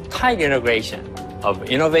is this tight integration of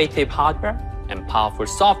innovative hardware and powerful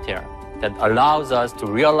software that allows us to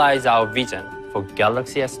realize our vision for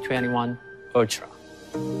Galaxy S21 Ultra.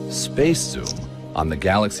 Space zoom on the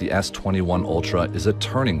Galaxy S21 Ultra is a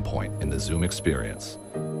turning point in the zoom experience,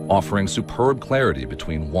 offering superb clarity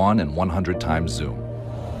between 1 and 100 times zoom.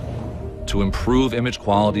 To improve image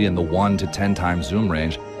quality in the 1 to 10 times zoom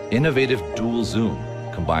range, innovative dual zoom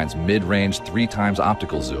combines mid-range 3 times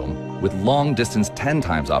optical zoom with long-distance 10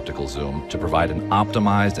 times optical zoom to provide an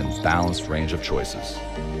optimized and balanced range of choices.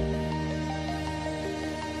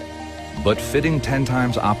 But fitting 10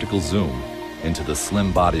 times optical zoom into the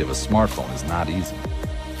slim body of a smartphone is not easy.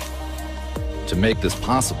 To make this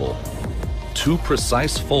possible, 2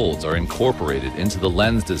 precise folds are incorporated into the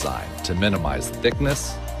lens design to minimize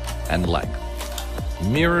thickness and length.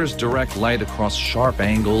 Mirrors direct light across sharp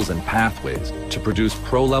angles and pathways to produce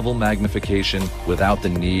pro-level magnification without the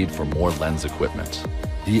need for more lens equipment.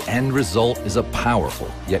 The end result is a powerful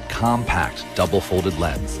yet compact double-folded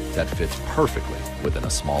lens that fits perfectly within a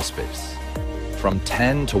small space. From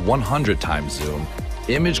 10 to 100 times zoom,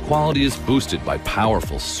 image quality is boosted by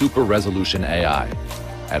powerful super-resolution AI.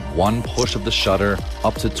 At one push of the shutter,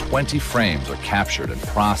 up to 20 frames are captured and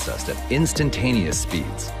processed at instantaneous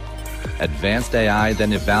speeds. Advanced AI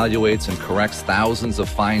then evaluates and corrects thousands of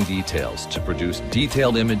fine details to produce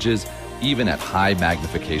detailed images even at high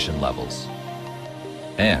magnification levels.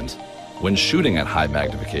 And when shooting at high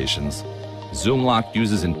magnifications, Zoom Lock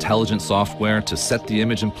uses intelligent software to set the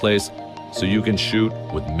image in place so you can shoot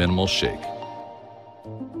with minimal shake.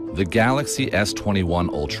 The Galaxy S21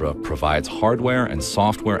 Ultra provides hardware and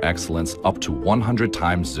software excellence up to 100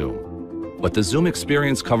 times zoom. But the zoom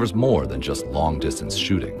experience covers more than just long-distance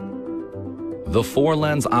shooting. The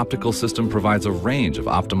 4-lens optical system provides a range of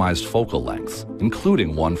optimized focal lengths,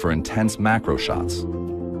 including one for intense macro shots.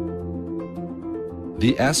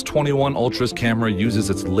 The S21 Ultra's camera uses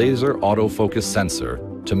its laser autofocus sensor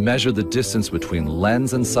to measure the distance between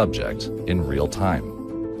lens and subject in real time.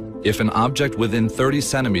 If an object within 30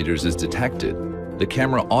 centimeters is detected, the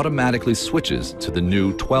camera automatically switches to the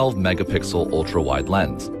new 12-megapixel ultra-wide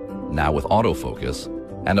lens, now with autofocus,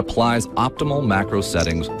 and applies optimal macro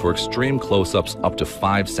settings for extreme close-ups up to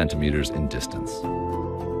 5 centimeters in distance.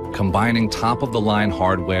 Combining top-of-the-line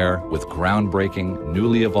hardware with groundbreaking,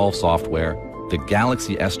 newly evolved software, the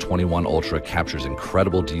Galaxy S21 Ultra captures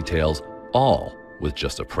incredible details, all with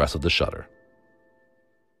just a press of the shutter.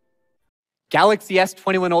 Galaxy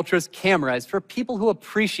S21 Ultra's camera is for people who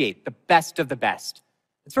appreciate the best of the best.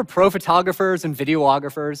 It's for pro photographers and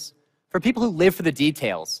videographers, for people who live for the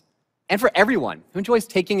details, and for everyone who enjoys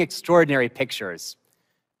taking extraordinary pictures.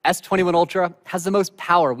 S21 Ultra has the most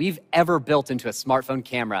power we've ever built into a smartphone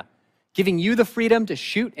camera, giving you the freedom to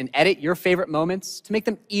shoot and edit your favorite moments to make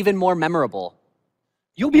them even more memorable.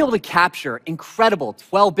 You'll be able to capture incredible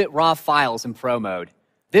 12-bit RAW files in Pro mode.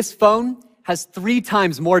 This phone has 3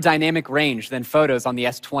 times more dynamic range than photos on the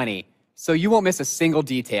S20, so you won't miss a single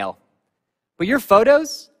detail. But your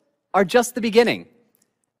photos are just the beginning.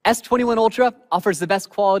 S21 Ultra offers the best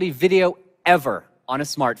quality video ever on a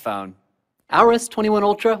smartphone. Our S21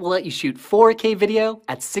 Ultra will let you shoot 4K video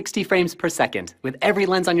at 60 frames per second with every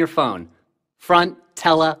lens on your phone, front,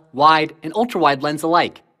 tele, wide, and ultra-wide lens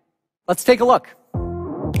alike. Let's take a look.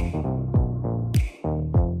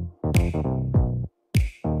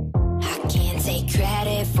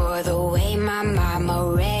 Credit for the way my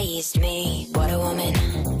mama raised me. What a woman.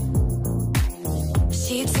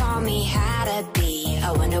 She taught me how to be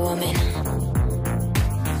a Wonder Woman.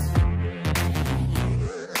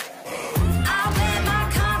 I wear my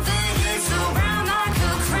confidence around like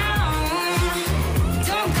a crown.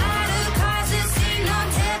 Don't gotta cause a scene or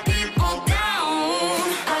tear people down.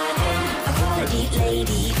 I am a quality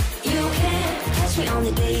lady. You can't catch me on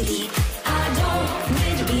the daily. I don't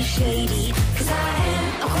need to be shady.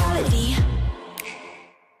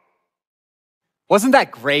 Wasn't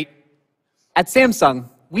that great? At Samsung,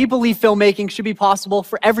 we believe filmmaking should be possible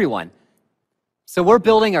for everyone. So we're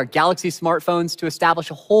building our Galaxy smartphones to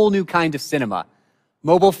establish a whole new kind of cinema,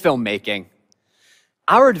 mobile filmmaking.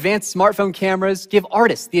 Our advanced smartphone cameras give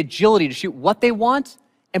artists the agility to shoot what they want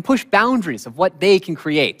and push boundaries of what they can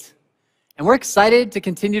create. And we're excited to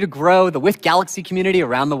continue to grow the With Galaxy community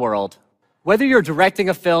around the world. Whether you're directing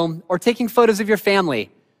a film or taking photos of your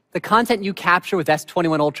family, the content you capture with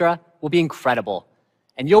S21 Ultra will be incredible.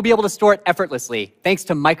 And you'll be able to store it effortlessly thanks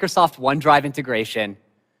to Microsoft OneDrive integration.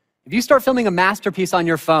 If you start filming a masterpiece on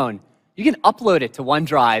your phone, you can upload it to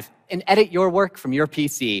OneDrive and edit your work from your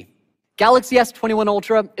PC. Galaxy S21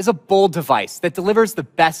 Ultra is a bold device that delivers the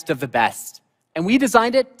best of the best. And we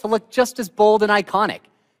designed it to look just as bold and iconic,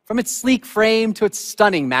 from its sleek frame to its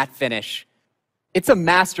stunning matte finish. It's a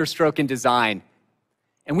masterstroke in design.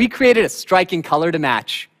 And we created a striking color to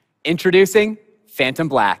match. Introducing Phantom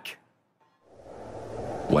Black.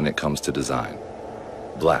 When it comes to design,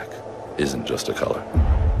 black isn't just a color.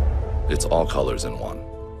 It's all colors in one.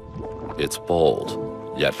 It's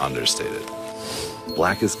bold, yet understated.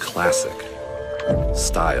 Black is classic,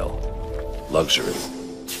 style, luxury,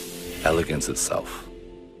 elegance itself.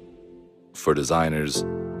 For designers,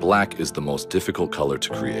 black is the most difficult color to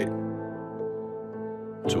create.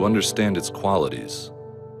 To understand its qualities,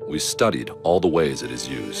 we studied all the ways it is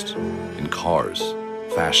used in cars,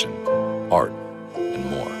 fashion, art, and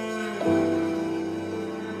more.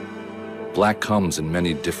 Black comes in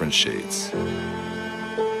many different shades.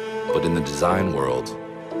 But in the design world,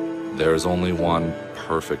 there is only one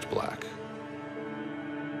perfect black.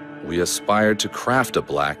 We aspired to craft a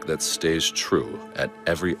black that stays true at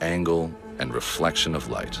every angle and reflection of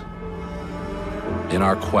light. In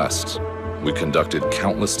our quest, we conducted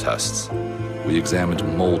countless tests. We examined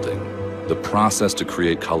molding, the process to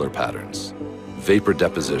create color patterns, vapor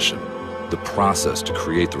deposition, the process to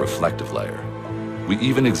create the reflective layer. We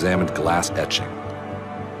even examined glass etching.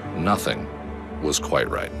 Nothing was quite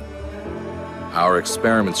right. Our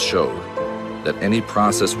experiments showed that any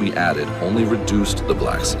process we added only reduced the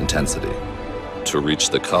black's intensity. To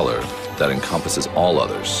reach the color that encompasses all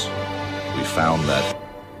others, we found that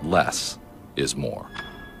less is more.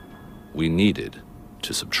 We needed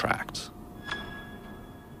to subtract.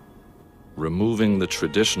 Removing the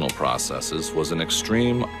traditional processes was an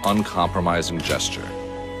extreme, uncompromising gesture.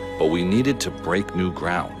 But we needed to break new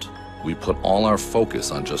ground. We put all our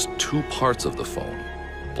focus on just two parts of the phone,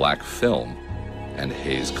 black film and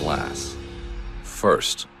haze glass.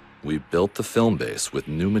 First, we built the film base with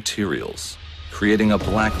new materials, creating a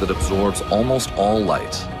black that absorbs almost all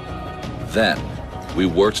light. Then, we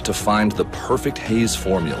worked to find the perfect haze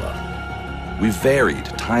formula. We varied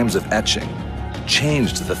times of etching,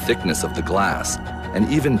 changed the thickness of the glass, and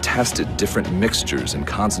even tested different mixtures and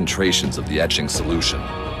concentrations of the etching solution.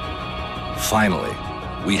 Finally,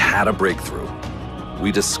 we had a breakthrough.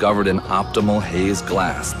 We discovered an optimal haze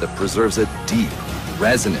glass that preserves a deep,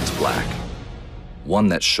 resonant black, one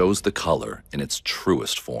that shows the color in its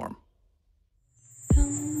truest form.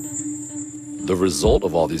 The result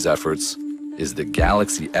of all these efforts is the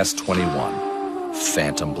Galaxy S21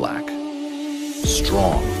 Phantom Black.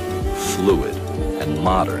 Strong, fluid, and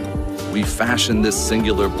modern, we fashioned this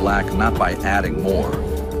singular black not by adding more,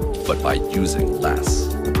 but by using less.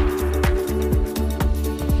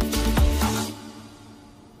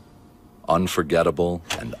 Unforgettable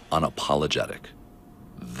and unapologetic.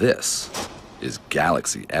 This is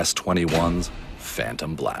Galaxy S21's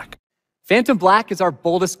Phantom Black. Phantom Black is our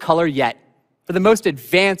boldest color yet for the most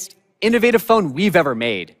advanced, innovative phone we've ever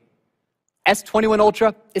made. S21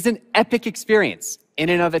 Ultra is an epic experience in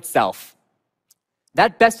and of itself.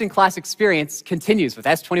 That best-in-class experience continues with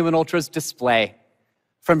S21 Ultra's display.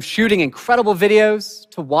 From shooting incredible videos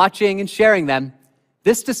to watching and sharing them,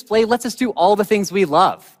 this display lets us do all the things we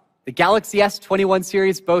love. The Galaxy S21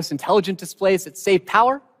 series boasts intelligent displays that save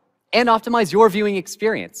power and optimize your viewing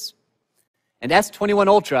experience. And S21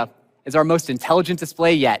 Ultra is our most intelligent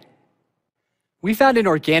display yet. We found an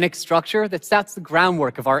organic structure that sets the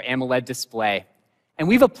groundwork of our AMOLED display, and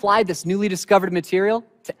we've applied this newly discovered material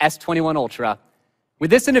to S21 Ultra.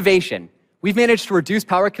 With this innovation, we've managed to reduce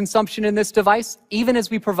power consumption in this device, even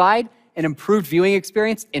as we provide an improved viewing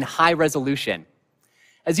experience in high resolution.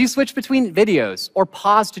 As you switch between videos or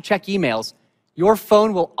pause to check emails, your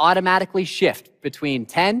phone will automatically shift between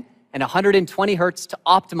 10 and 120 Hz to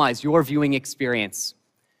optimize your viewing experience.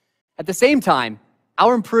 At the same time,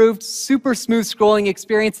 our improved, super smooth scrolling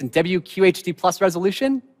experience in WQHD+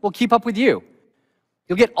 resolution will keep up with you.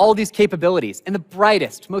 You'll get all these capabilities in the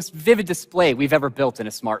brightest, most vivid display we've ever built in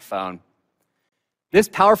a smartphone. This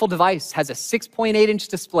powerful device has a 6.8-inch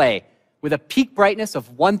display with a peak brightness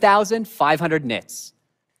of 1,500 nits.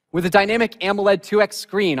 With a dynamic AMOLED 2X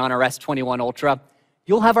screen on our S21 Ultra,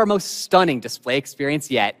 you'll have our most stunning display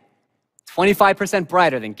experience yet. 25%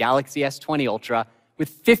 brighter than Galaxy S20 Ultra,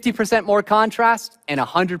 with 50% more contrast and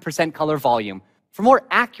 100% color volume for more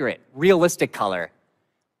accurate, realistic color.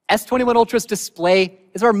 S21 Ultra's display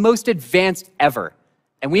is our most advanced ever,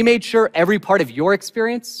 and we made sure every part of your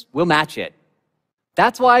experience will match it.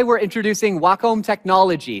 That's why we're introducing Wacom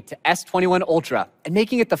technology to S21 Ultra and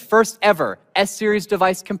making it the first ever S-Series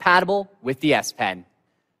device compatible with the S Pen.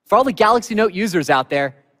 For all the Galaxy Note users out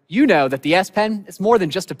there, you know that the S Pen is more than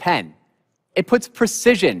just a pen. It puts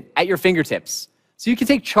precision at your fingertips, so you can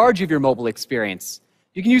take charge of your mobile experience.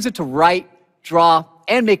 You can use it to write, draw,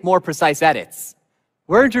 and make more precise edits.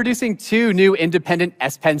 We're introducing two new independent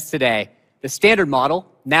S Pens today. The standard model,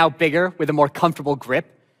 now bigger with a more comfortable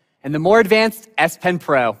grip, and the more advanced S Pen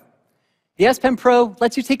Pro. The S Pen Pro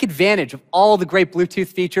lets you take advantage of all the great Bluetooth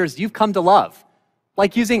features you've come to love,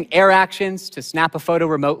 like using Air Actions to snap a photo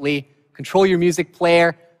remotely, control your music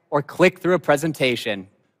player, or click through a presentation.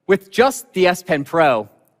 With just the S Pen Pro,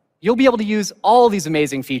 you'll be able to use all these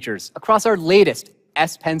amazing features across our latest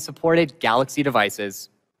S Pen-supported Galaxy devices.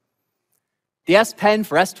 The S Pen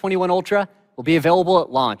for S21 Ultra will be available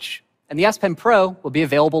at launch, and the S Pen Pro will be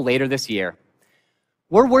available later this year.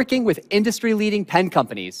 We're working with industry-leading pen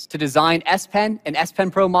companies to design S Pen and S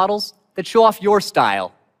Pen Pro models that show off your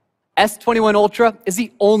style. S21 Ultra is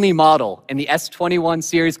the only model in the S21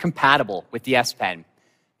 series compatible with the S Pen,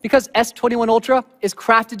 because S21 Ultra is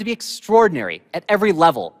crafted to be extraordinary at every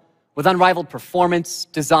level, with unrivaled performance,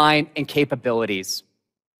 design, and capabilities.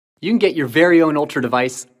 You can get your very own Ultra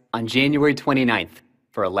device on January 29th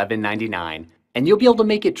for $11.99, and you'll be able to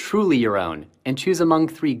make it truly your own and choose among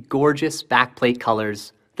 3 gorgeous backplate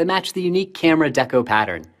colors that match the unique camera deco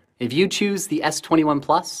pattern. If you choose the S21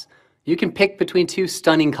 Plus, you can pick between 2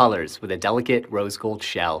 stunning colors with a delicate rose gold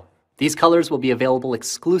shell. These colors will be available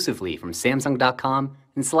exclusively from Samsung.com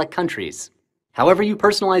in select countries. However you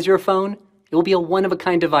personalize your phone, it will be a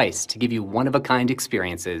one-of-a-kind device to give you one-of-a-kind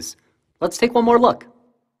experiences. Let's take one more look.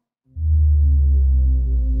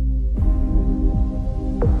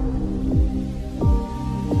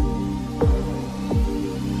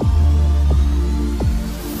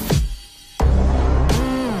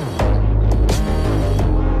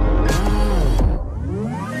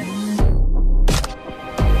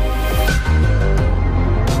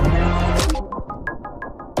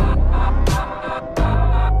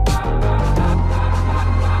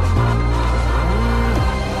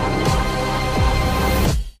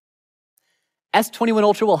 S21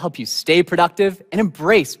 Ultra will help you stay productive and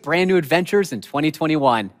embrace brand new adventures in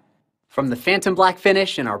 2021. From the phantom black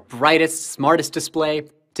finish and our brightest, smartest display,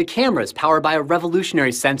 to cameras powered by a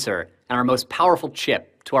revolutionary sensor and our most powerful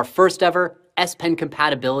chip, to our first ever S Pen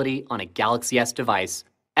compatibility on a Galaxy S device,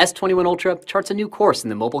 S21 Ultra charts a new course in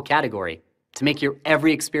the mobile category to make your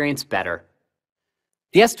every experience better.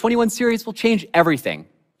 The S21 series will change everything,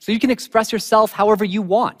 so you can express yourself however you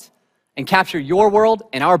want and capture your world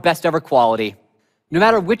in our best ever quality. No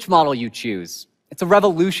matter which model you choose, it's a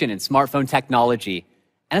revolution in smartphone technology,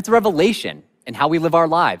 and it's a revelation in how we live our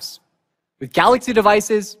lives. With Galaxy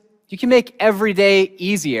devices, you can make every day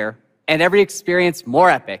easier and every experience more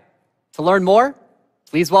epic. To learn more,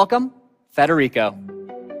 please welcome Federico.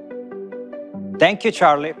 Thank you,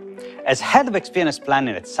 Charlie. As head of experience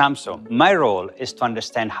planning at Samsung, my role is to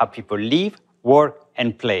understand how people live, work,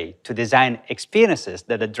 and play to design experiences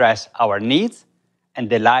that address our needs and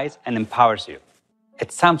delights and empowers you. At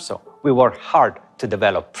Samsung, we work hard to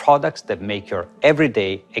develop products that make your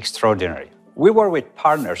everyday extraordinary. We work with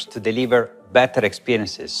partners to deliver better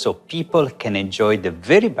experiences so people can enjoy the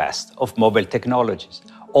very best of mobile technologies.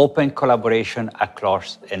 Open collaboration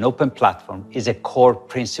across an open platform is a core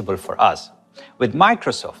principle for us. With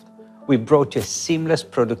Microsoft, we brought you a seamless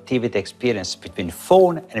productivity experience between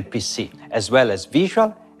phone and PC, as well as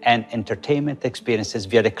visual and entertainment experiences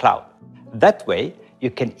via the cloud. That way, you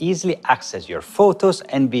can easily access your photos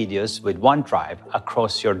and videos with OneDrive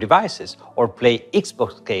across your devices or play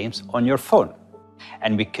Xbox games on your phone.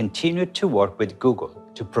 And we continue to work with Google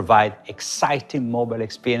to provide exciting mobile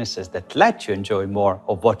experiences that let you enjoy more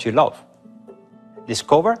of what you love.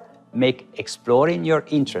 Discover makes exploring your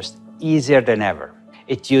interests easier than ever.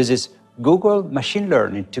 It uses Google machine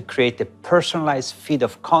learning to create a personalized feed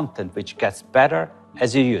of content which gets better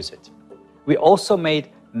as you use it. We also made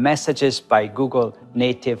Messages by Google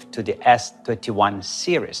native to the S21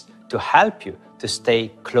 series to help you to stay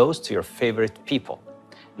close to your favorite people.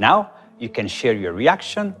 Now, you can share your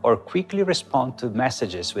reaction or quickly respond to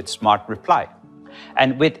messages with Smart Reply.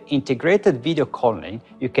 And with integrated video calling,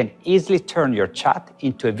 you can easily turn your chat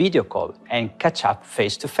into a video call and catch up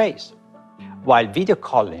face-to-face. While video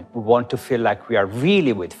calling, we want to feel like we are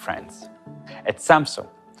really with friends. At Samsung,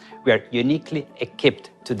 we are uniquely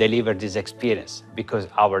equipped to deliver this experience because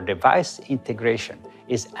our device integration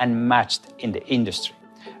is unmatched in the industry.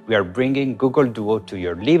 We are bringing Google Duo to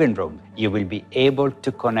your living room. You will be able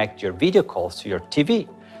to connect your video calls to your TV,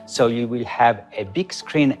 so you will have a big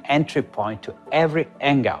screen entry point to every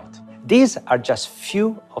hangout. These are just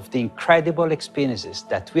few of the incredible experiences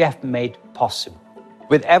that we have made possible.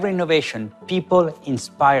 With every innovation, people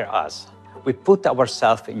inspire us. We put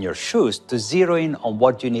ourselves in your shoes to zero in on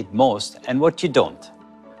what you need most and what you don't.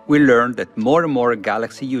 We learned that more and more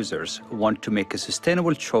Galaxy users want to make a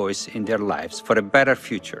sustainable choice in their lives for a better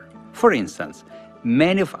future. For instance,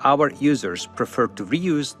 many of our users prefer to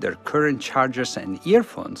reuse their current chargers and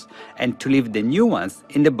earphones and to leave the new ones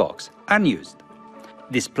in the box unused.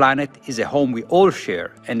 This planet is a home we all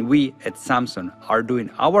share, and we at Samsung are doing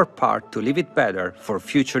our part to leave it better for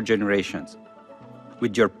future generations.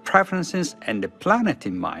 With your preferences and the planet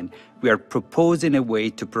in mind, we are proposing a way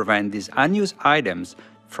to prevent these unused items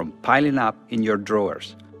from piling up in your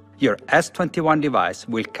drawers. Your S21 device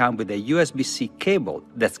will come with a USB-C cable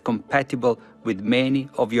that's compatible with many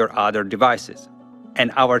of your other devices.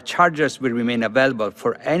 And our chargers will remain available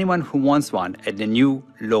for anyone who wants one at the new,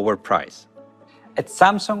 lower price. At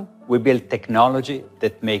Samsung, we build technology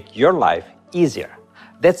that makes your life easier.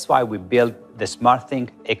 That's why we build the SmartThings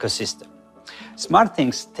ecosystem.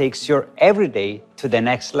 SmartThings takes your everyday to the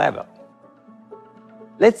next level.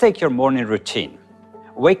 Let's take your morning routine.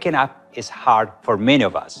 Waking up is hard for many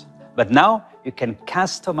of us, but now you can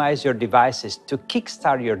customize your devices to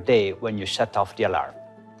kickstart your day when you shut off the alarm.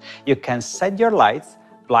 You can set your lights,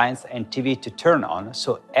 blinds, and TV to turn on,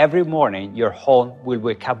 so every morning your home will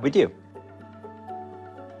wake up with you.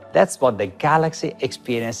 That's what the Galaxy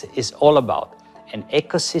experience is all about, an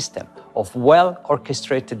ecosystem of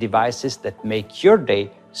well-orchestrated devices that make your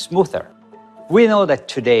day smoother. We know that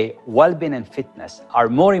today, well-being and fitness are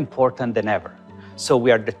more important than ever, so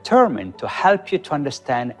we are determined to help you to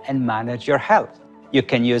understand and manage your health. You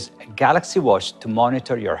can use a Galaxy Watch to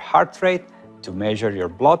monitor your heart rate, to measure your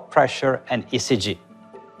blood pressure and ECG.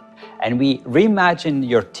 And we reimagine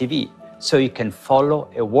your TV so you can follow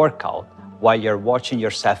a workout while you're watching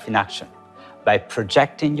yourself in action. By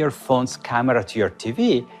projecting your phone's camera to your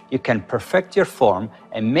TV, you can perfect your form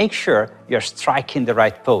and make sure you're striking the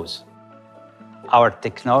right pose. Our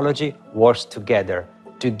technology works together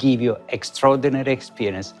to give you extraordinary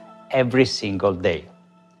experience every single day.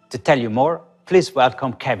 To tell you more, please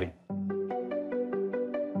welcome Kevin.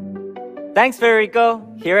 Thanks, Federico.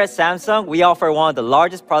 Here at Samsung, we offer one of the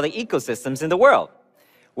largest product ecosystems in the world.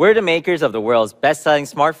 We're the makers of the world's best-selling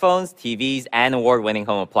smartphones, TVs, and award-winning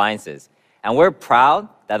home appliances. And we're proud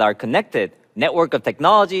that our connected network of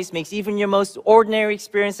technologies makes even your most ordinary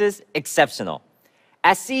experiences exceptional.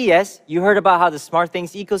 At CES, you heard about how the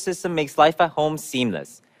SmartThings ecosystem makes life at home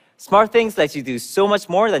seamless. SmartThings lets you do so much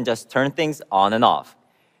more than just turn things on and off.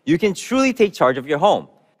 You can truly take charge of your home.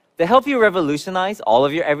 To help you revolutionize all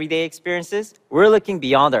of your everyday experiences, we're looking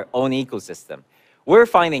beyond our own ecosystem. We're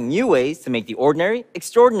finding new ways to make the ordinary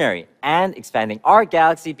extraordinary and expanding our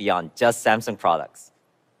Galaxy beyond just Samsung products.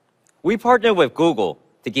 We partnered with Google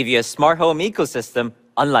to give you a smart home ecosystem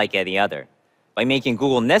unlike any other by making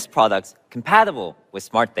Google Nest products compatible with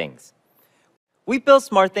SmartThings. We built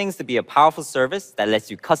SmartThings to be a powerful service that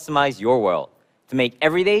lets you customize your world to make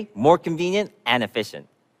every day more convenient and efficient.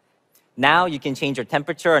 Now you can change your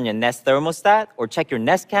temperature on your Nest thermostat or check your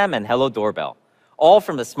Nest Cam and Hello Doorbell, all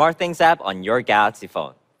from the SmartThings app on your Galaxy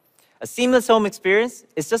phone. A seamless home experience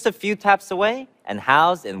is just a few taps away and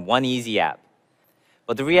housed in one easy app.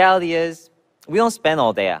 But the reality is, we don't spend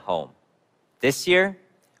all day at home. This year,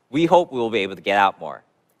 we hope we will be able to get out more.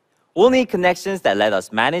 We'll need connections that let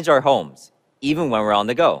us manage our homes, even when we're on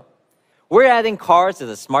the go. We're adding cars to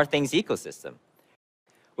the SmartThings ecosystem.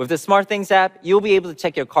 With the SmartThings app, you'll be able to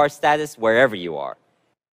check your car status wherever you are.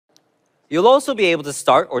 You'll also be able to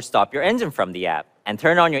start or stop your engine from the app and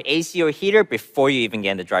turn on your AC or heater before you even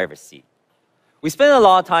get in the driver's seat. We spend a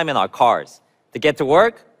lot of time in our cars to get to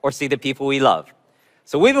work or see the people we love.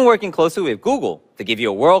 So we've been working closely with Google to give you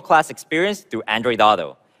a world-class experience through Android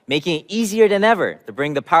Auto, making it easier than ever to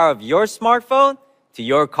bring the power of your smartphone to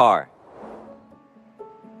your car.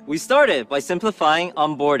 We started by simplifying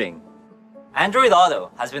onboarding. Android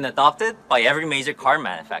Auto has been adopted by every major car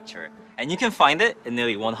manufacturer, and you can find it in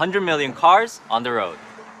nearly 100 million cars on the road.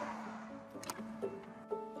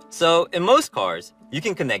 So, in most cars, you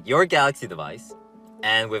can connect your Galaxy device,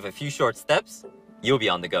 and with a few short steps, you'll be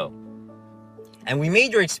on the go. And we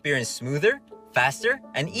made your experience smoother, faster,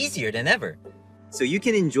 and easier than ever, so you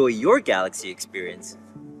can enjoy your Galaxy experience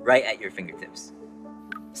right at your fingertips.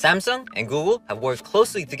 Samsung and Google have worked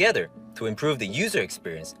closely together to improve the user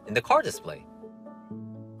experience in the car display.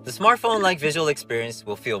 The smartphone-like visual experience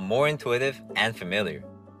will feel more intuitive and familiar.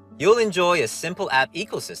 You'll enjoy a simple app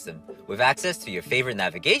ecosystem with access to your favorite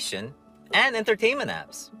navigation and entertainment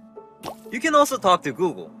apps. You can also talk to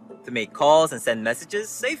Google to make calls and send messages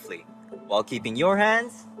safely while keeping your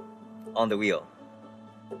hands on the wheel.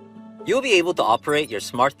 You'll be able to operate your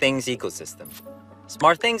SmartThings ecosystem.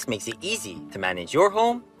 SmartThings makes it easy to manage your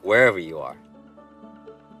home wherever you are.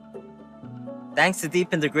 Thanks to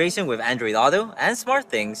deep integration with Android Auto and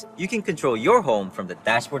SmartThings, you can control your home from the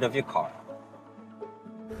dashboard of your car.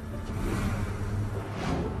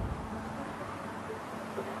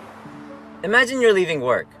 Imagine you're leaving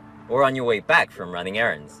work or on your way back from running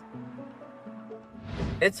errands.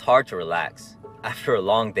 It's hard to relax after a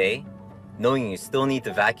long day, knowing you still need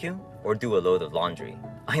to vacuum or do a load of laundry.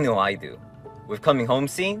 I know I do. With Coming Home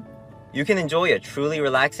Scene, you can enjoy a truly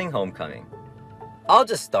relaxing homecoming. I'll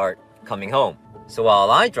just start coming home. So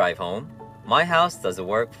while I drive home, my house does the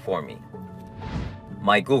work for me.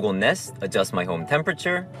 My Google Nest adjusts my home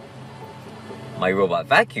temperature. My robot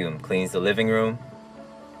vacuum cleans the living room.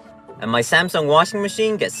 And my Samsung washing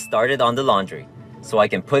machine gets started on the laundry, so I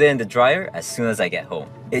can put it in the dryer as soon as I get home.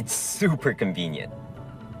 It's super convenient.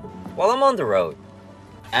 While I'm on the road,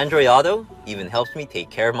 Android Auto even helps me take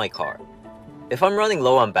care of my car. If I'm running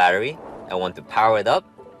low on battery and want to power it up,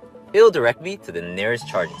 it'll direct me to the nearest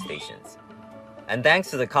charging stations. And thanks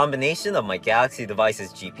to the combination of my Galaxy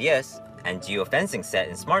device's GPS and geofencing set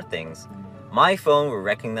in SmartThings, my phone will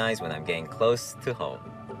recognize when I'm getting close to home.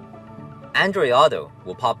 Android Auto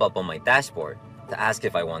will pop up on my dashboard to ask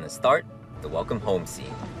if I want to start the welcome home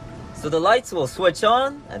scene. So the lights will switch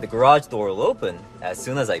on and the garage door will open as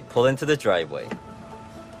soon as I pull into the driveway.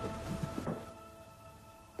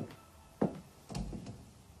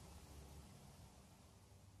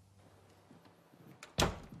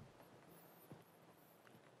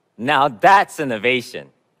 Now that's innovation,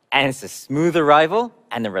 and it's a smooth arrival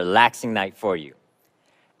and a relaxing night for you.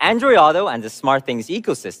 Android Auto and the SmartThings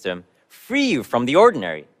ecosystem free you from the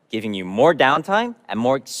ordinary, giving you more downtime and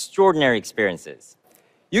more extraordinary experiences.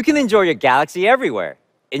 You can enjoy your Galaxy everywhere,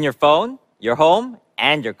 in your phone, your home,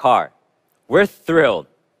 and your car. We're thrilled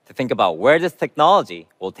to think about where this technology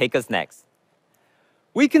will take us next.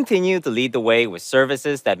 We continue to lead the way with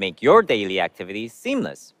services that make your daily activities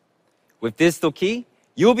seamless. With Digital Key,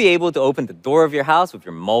 you'll be able to open the door of your house with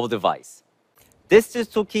your mobile device. This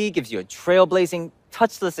digital key gives you a trailblazing,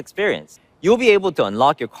 touchless experience. You'll be able to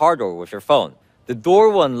unlock your car door with your phone. The door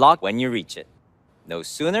will unlock when you reach it. No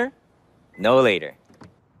sooner, no later.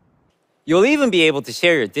 You'll even be able to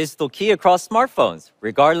share your digital key across smartphones,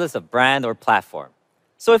 regardless of brand or platform.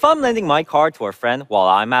 So if I'm lending my car to a friend while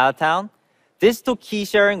I'm out of town, digital key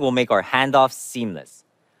sharing will make our handoff seamless.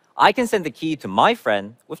 I can send the key to my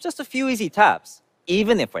friend with just a few easy taps,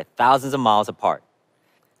 even if we're thousands of miles apart.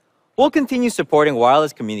 We'll continue supporting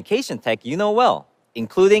wireless communication tech you know well,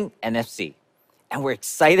 including NFC. And we're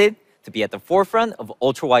excited to be at the forefront of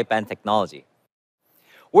ultra-wideband technology.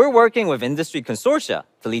 We're working with industry consortia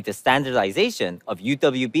to lead the standardization of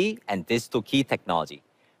UWB and digital key technology,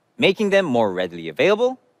 making them more readily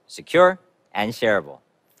available, secure, and shareable.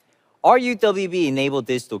 Our UWB-enabled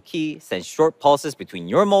digital key sends short pulses between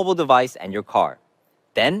your mobile device and your car.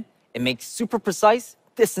 Then, it makes super precise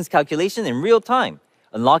distance calculation in real time,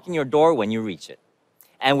 unlocking your door when you reach it.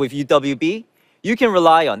 And with UWB, you can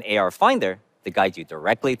rely on AR Finder to guide you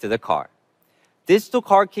directly to the car. Digital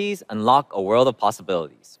car keys unlock a world of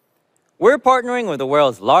possibilities. We're partnering with the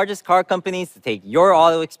world's largest car companies to take your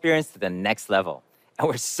auto experience to the next level. And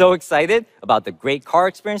we're so excited about the great car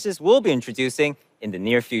experiences we'll be introducing in the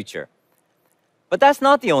near future. But that's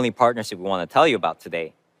not the only partnership we want to tell you about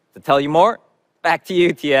today. To tell you more, back to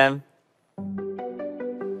you, TM.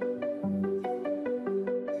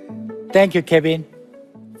 Thank you, Kevin.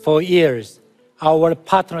 For years, our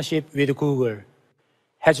partnership with Google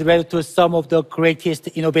has led to some of the greatest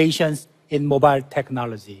innovations in mobile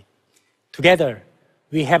technology. Together,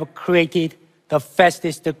 we have created the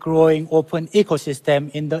fastest growing open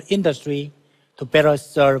ecosystem in the industry to better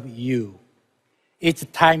serve you. It's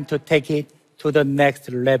time to take it to the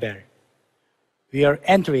next level. We are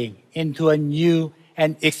entering into a new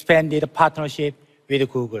and expanded partnership with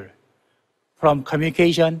Google. From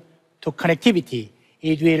communication to connectivity,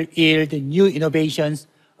 it will yield new innovations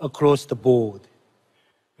across the board.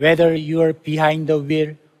 Whether you are behind the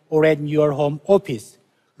wheel or at your home office,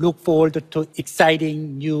 look forward to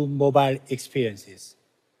exciting new mobile experiences.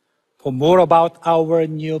 For more about our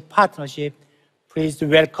new partnership, please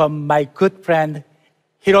welcome my good friend,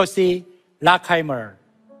 Hiroshi Lackheimer.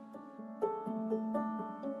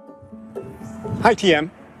 Hi, TM.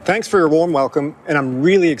 Thanks for your warm welcome, and I'm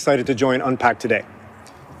really excited to join Unpack today.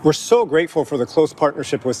 We're so grateful for the close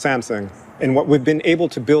partnership with Samsung and what we've been able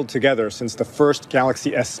to build together since the first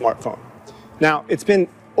Galaxy S smartphone. Now, it's been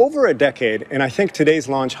over a decade, and I think today's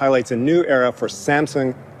launch highlights a new era for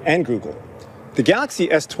Samsung and Google. The Galaxy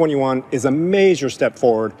S21 is a major step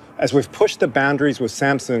forward as we've pushed the boundaries with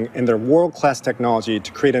Samsung and their world-class technology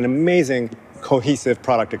to create an amazing, cohesive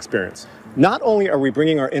product experience. Not only are we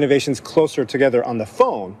bringing our innovations closer together on the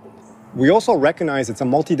phone, we also recognize it's a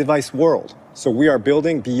multi-device world, so we are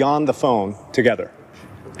building beyond the phone together.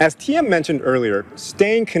 As TM mentioned earlier,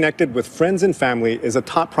 staying connected with friends and family is a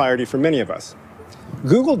top priority for many of us.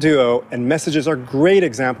 Google Duo and Messages are great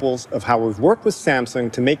examples of how we've worked with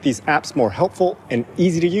Samsung to make these apps more helpful and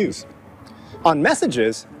easy to use. On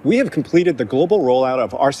Messages, we have completed the global rollout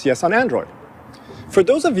of RCS on Android. For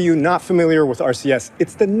those of you not familiar with RCS,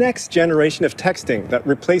 it's the next generation of texting that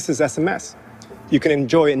replaces SMS. You can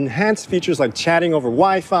enjoy enhanced features like chatting over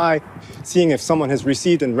Wi-Fi, seeing if someone has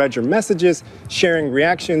received and read your messages, sharing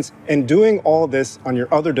reactions, and doing all of this on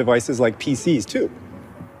your other devices like PCs too.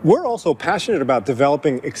 We're also passionate about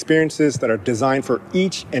developing experiences that are designed for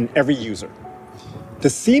each and every user. The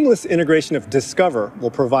seamless integration of Discover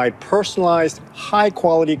will provide personalized,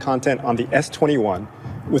 high-quality content on the S21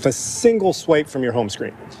 with a single swipe from your home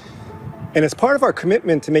screen. And as part of our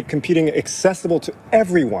commitment to make computing accessible to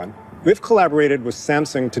everyone, we've collaborated with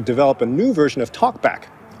Samsung to develop a new version of TalkBack,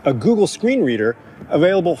 a Google screen reader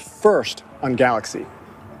available first on Galaxy.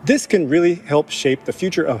 This can really help shape the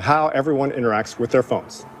future of how everyone interacts with their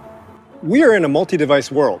phones. We are in a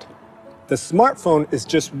multi-device world. The smartphone is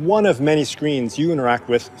just one of many screens you interact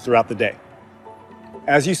with throughout the day.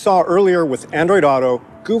 As you saw earlier with Android Auto,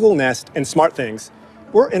 Google Nest, and SmartThings,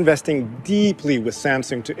 we're investing deeply with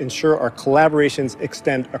Samsung to ensure our collaborations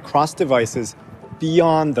extend across devices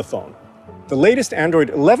beyond the phone. The latest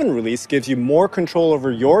Android 11 release gives you more control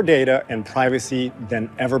over your data and privacy than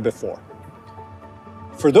ever before.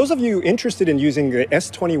 For those of you interested in using the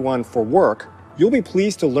S21 for work, you'll be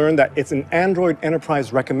pleased to learn that it's an Android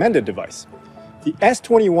Enterprise recommended device. The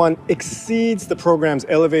S21 exceeds the program's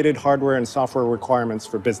elevated hardware and software requirements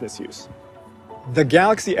for business use. The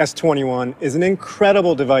Galaxy S21 is an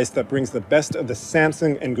incredible device that brings the best of the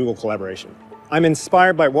Samsung and Google collaboration. I'm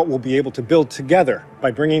inspired by what we'll be able to build together by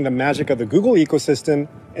bringing the magic of the Google ecosystem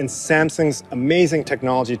and Samsung's amazing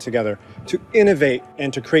technology together to innovate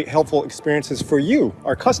and to create helpful experiences for you,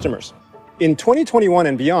 our customers. In 2021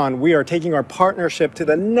 and beyond, we are taking our partnership to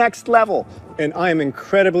the next level, and I am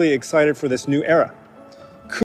incredibly excited for this new era.